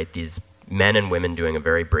people, right, these men and women doing a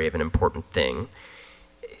very brave and important thing,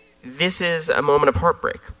 this is a moment of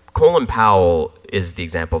heartbreak. Colin Powell is the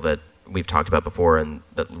example that we've talked about before and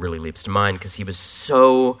that really leaps to mind because he was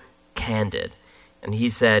so candid. And he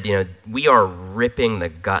said, we are ripping the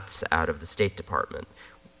guts out of the State Department.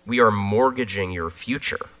 We are mortgaging your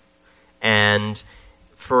future. And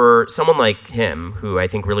for someone like him, who I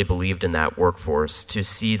think really believed in that workforce, to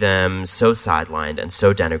see them so sidelined and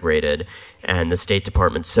so denigrated and the State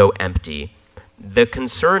Department so empty, the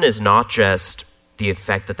concern is not just the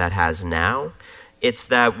effect that has now, it's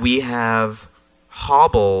that we have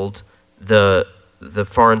hobbled the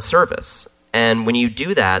Foreign Service. And when you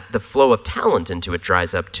do that, the flow of talent into it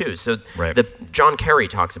dries up too. So right. John Kerry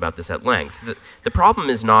talks about this at length. The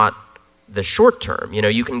problem is not the short term.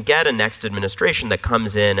 You can get a next administration that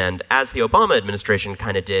comes in, and as the Obama administration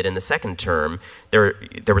kind of did in the second term, there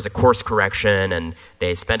was a course correction, and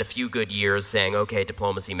they spent a few good years saying, okay,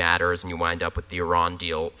 diplomacy matters, and you wind up with the Iran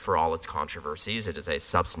deal for all its controversies. It is a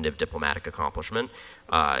substantive diplomatic accomplishment.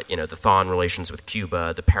 The thaw in relations with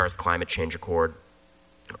Cuba, the Paris Climate Change Accord,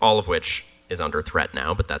 all of which is under threat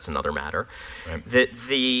now, but that's another matter. Right.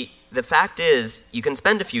 The fact is, you can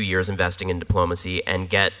spend a few years investing in diplomacy and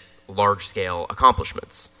get large-scale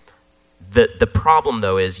accomplishments. The problem,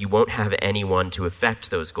 though, is you won't have anyone to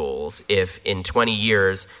effect those goals if in 20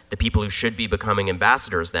 years the people who should be becoming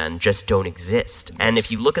ambassadors then just don't exist. And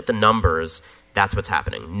if you look at the numbers, that's what's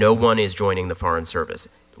happening. No one is joining the Foreign Service,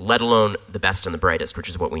 let alone the best and the brightest, which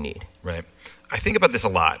is what we need. Right. I think about this a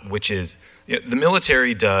lot, which is the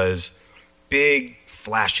military does big,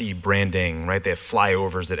 flashy branding, right? They have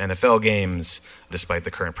flyovers at NFL games, despite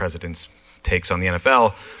the current president's takes on the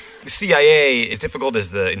NFL. The CIA, as difficult as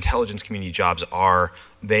the intelligence community jobs are,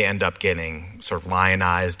 they end up getting sort of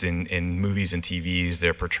lionized in movies and TVs.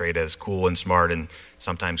 They're portrayed as cool and smart and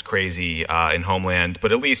sometimes crazy in Homeland.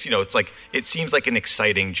 But at least, it's like it seems like an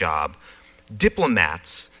exciting job.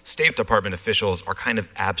 Diplomats, State Department officials are kind of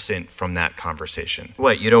absent from that conversation.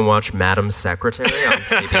 What, you don't watch Madam Secretary on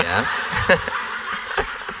CBS?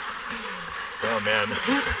 Oh, man.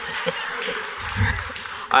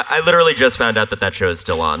 I literally just found out that show is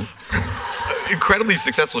still on. Incredibly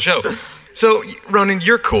successful show. So, Ronan,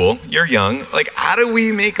 you're cool. You're young. Like, how do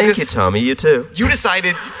we make this? Thank you, Tommy. You too. You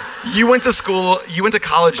decided you went to school, you went to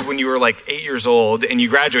college when you were like 8 years old, and you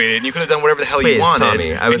graduated, and you could have done whatever the hell you wanted.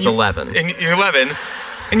 Tommy, I was 11. And you're 11,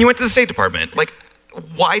 and you went to the State Department. Like,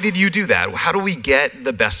 why did you do that? How do we get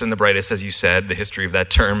the best and the brightest, as you said, the history of that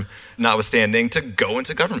term notwithstanding, to go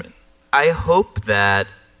into government? I hope that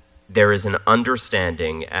there is an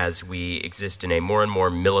understanding as we exist in a more and more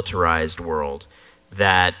militarized world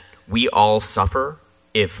that we all suffer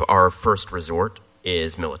if our first resort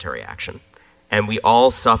is military action. And we all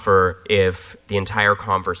suffer if the entire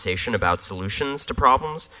conversation about solutions to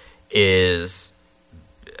problems is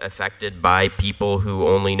affected by people who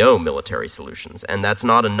only know military solutions. And that's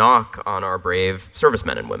not a knock on our brave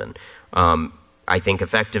servicemen and women. I think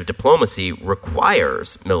effective diplomacy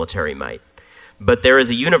requires military might. But there is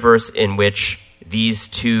a universe in which these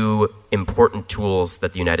two important tools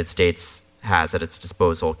that the United States has at its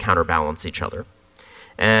disposal counterbalance each other.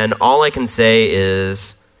 And all I can say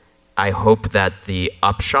is I hope that the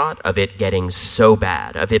upshot of it getting so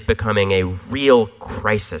bad, of it becoming a real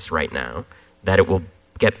crisis right now, that it will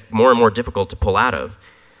get more and more difficult to pull out of,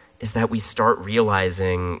 is that we start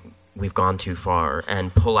realizing we've gone too far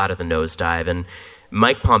and pull out of the nosedive. And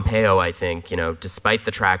Mike Pompeo, I think, despite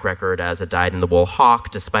the track record as a dyed-in-the-wool hawk,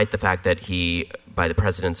 despite the fact that he, by the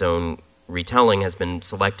president's own retelling, has been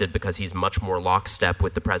selected because he's much more lockstep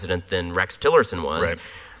with the president than Rex Tillerson was, right.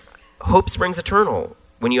 Hope springs eternal.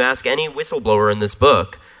 When you ask any whistleblower in this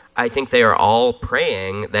book, I think they are all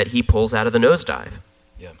praying that he pulls out of the nosedive.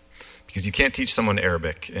 Yeah, because you can't teach someone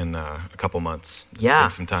Arabic in a couple months. It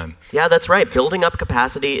takes some time. Yeah, that's right. Building up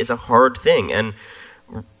capacity is a hard thing, and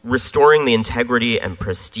restoring the integrity and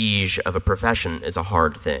prestige of a profession is a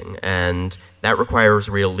hard thing, and that requires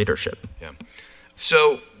real leadership. Yeah.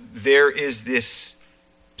 So there is this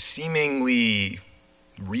seemingly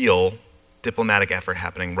real diplomatic effort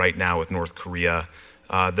happening right now with North Korea.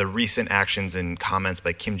 The recent actions and comments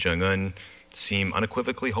by Kim Jong-un seem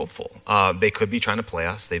unequivocally hopeful. They could be trying to play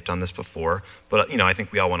us. They've done this before. But, I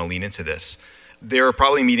think we all want to lean into this. There are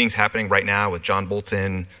probably meetings happening right now with John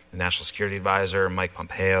Bolton, the National Security Advisor, Mike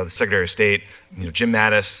Pompeo, the Secretary of State, Jim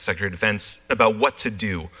Mattis, Secretary of Defense, about what to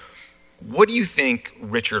do. What do you think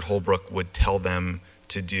Richard Holbrooke would tell them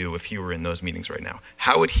to do if he were in those meetings right now?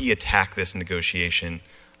 How would he attack this negotiation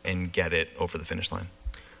and get it over the finish line?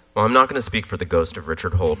 Well, I'm not going to speak for the ghost of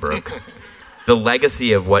Richard Holbrooke. The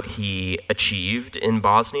legacy of what he achieved in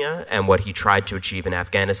Bosnia and what he tried to achieve in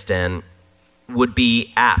Afghanistan would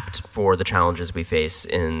be apt for the challenges we face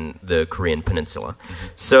in the Korean Peninsula. Mm-hmm.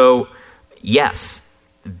 So, yes,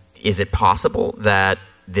 is it possible that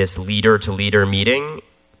this leader-to-leader meeting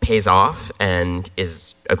pays off and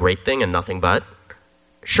is a great thing and nothing but?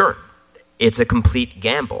 Sure. It's a complete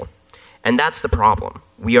gamble. And that's the problem.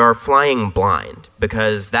 We are flying blind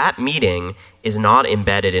because that meeting is not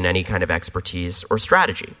embedded in any kind of expertise or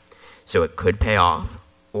strategy. So it could pay off,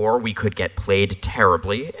 or we could get played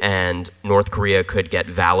terribly, and North Korea could get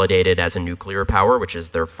validated as a nuclear power, which is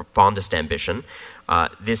their fondest ambition.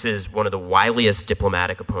 This is one of the wiliest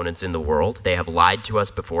diplomatic opponents in the world. They have lied to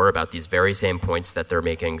us before about these very same points that they're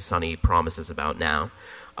making sunny promises about now.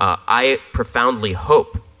 I profoundly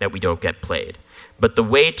hope that we don't get played. But the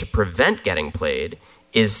way to prevent getting played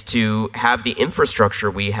is to have the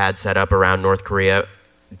infrastructure we had set up around North Korea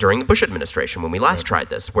during the Bush administration when we last tried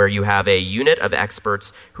this, where you have a unit of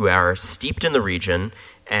experts who are steeped in the region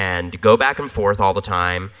and go back and forth all the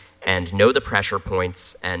time and know the pressure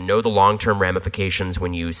points and know the long-term ramifications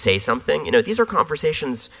when you say something. These are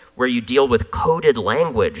conversations where you deal with coded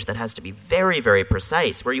language that has to be very, very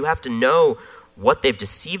precise, where you have to know what they've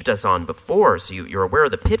deceived us on before so you're aware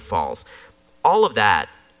of the pitfalls. All of that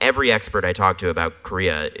every expert I talk to about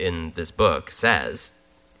Korea in this book says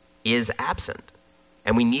is absent.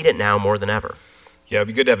 And we need it now more than ever. Yeah, it'd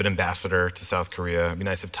be good to have an ambassador to South Korea. It'd be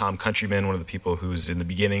nice if Tom Countryman, one of the people who's in the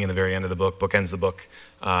beginning and the very end of the book, bookends the book,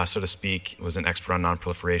 so to speak, was an expert on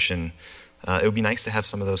nonproliferation. It would be nice to have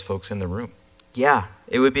some of those folks in the room. Yeah,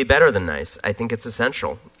 it would be better than nice. I think it's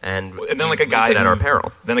essential. And then like a guy at our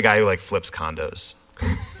peril. Then a guy who like flips condos.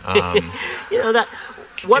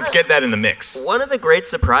 Get that in the mix. One of the great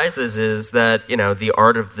surprises is that, the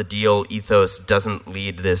art of the deal ethos doesn't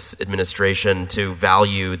lead this administration to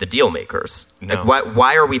value the deal makers. No. Like,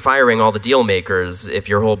 why are we firing all the deal makers if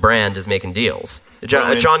your whole brand is making deals?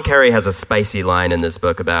 John Kerry has a spicy line in this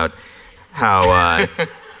book about how,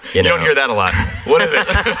 you don't hear that a lot. What is it?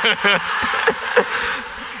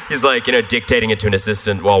 He's like, dictating it to an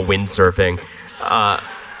assistant while windsurfing.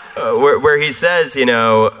 Where he says,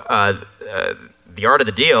 the art of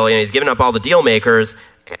the deal, he's given up all the deal makers.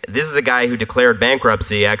 This is a guy who declared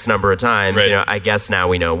bankruptcy X number of times. Right. I guess now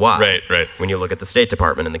we know why. Right. When you look at the State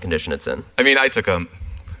Department and the condition it's in. I mean, I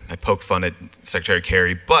poked fun at Secretary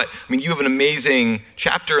Kerry, but you have an amazing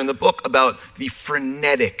chapter in the book about the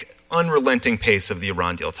frenetic, unrelenting pace of the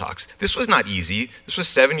Iran deal talks. This was not easy. This was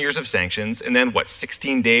 7 years of sanctions, and then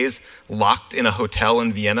 16 days locked in a hotel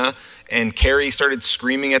in Vienna, and Kerry started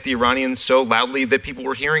screaming at the Iranians so loudly that people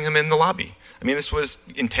were hearing him in the lobby. I mean, this was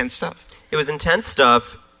intense stuff. It was intense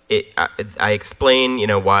stuff. I explain,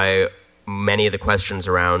 why many of the questions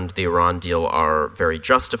around the Iran deal are very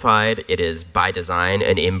justified. It is, by design,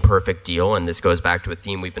 an imperfect deal, and this goes back to a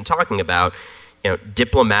theme we've been talking about.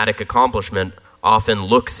 Diplomatic accomplishment often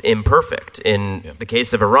looks imperfect. In the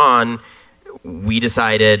case of Iran, we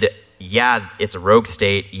decided, it's a rogue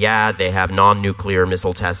state. They have non-nuclear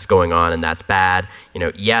missile tests going on, and that's bad.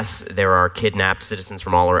 Yes, there are kidnapped citizens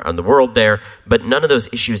from all around the world there, but none of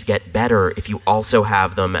those issues get better if you also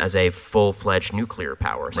have them as a full-fledged nuclear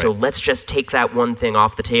power. Right. So let's just take that one thing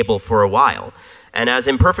off the table for a while. And as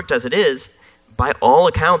imperfect as it is, by all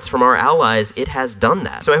accounts from our allies, it has done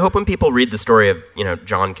that. So I hope when people read the story of,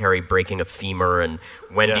 John Kerry breaking a femur and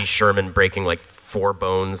Wendy Sherman breaking 4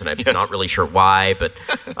 bones, and I'm not really sure why, but,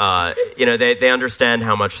 they understand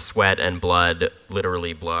how much sweat and blood,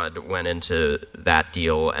 literally blood, went into that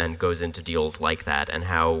deal and goes into deals like that, and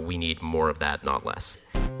how we need more of that, not less.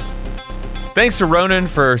 Thanks to Ronan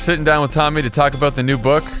for sitting down with Tommy to talk about the new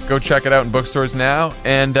book. Go check it out in bookstores now,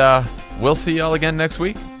 and we'll see y'all again next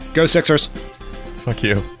week. Go Sixers. Fuck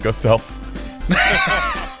you. Go Celts.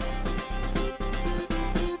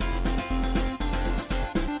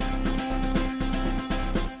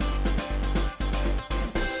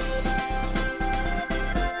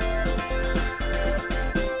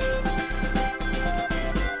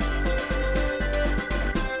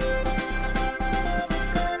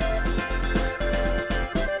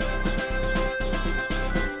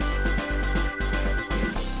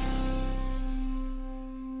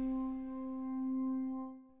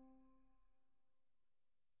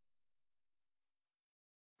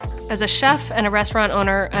 As a chef and a restaurant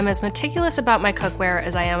owner, I'm as meticulous about my cookware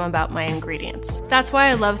as I am about my ingredients. That's why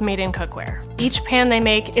I love Made in Cookware. Each pan they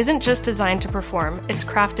make isn't just designed to perform, it's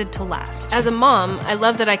crafted to last. As a mom, I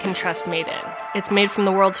love that I can trust Made in. It's made from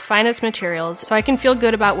the world's finest materials, so I can feel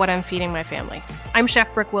good about what I'm feeding my family. I'm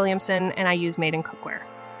Chef Brooke Williamson, and I use Made in Cookware.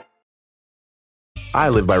 I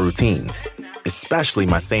live by routines, especially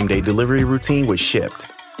my same-day delivery routine with Shipt.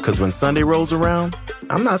 Because when Sunday rolls around,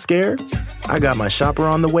 I'm not scared. I got my shopper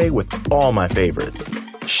on the way with all my favorites.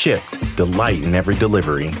 Shipt, delight in every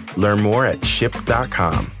delivery. Learn more at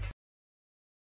Shipt.com.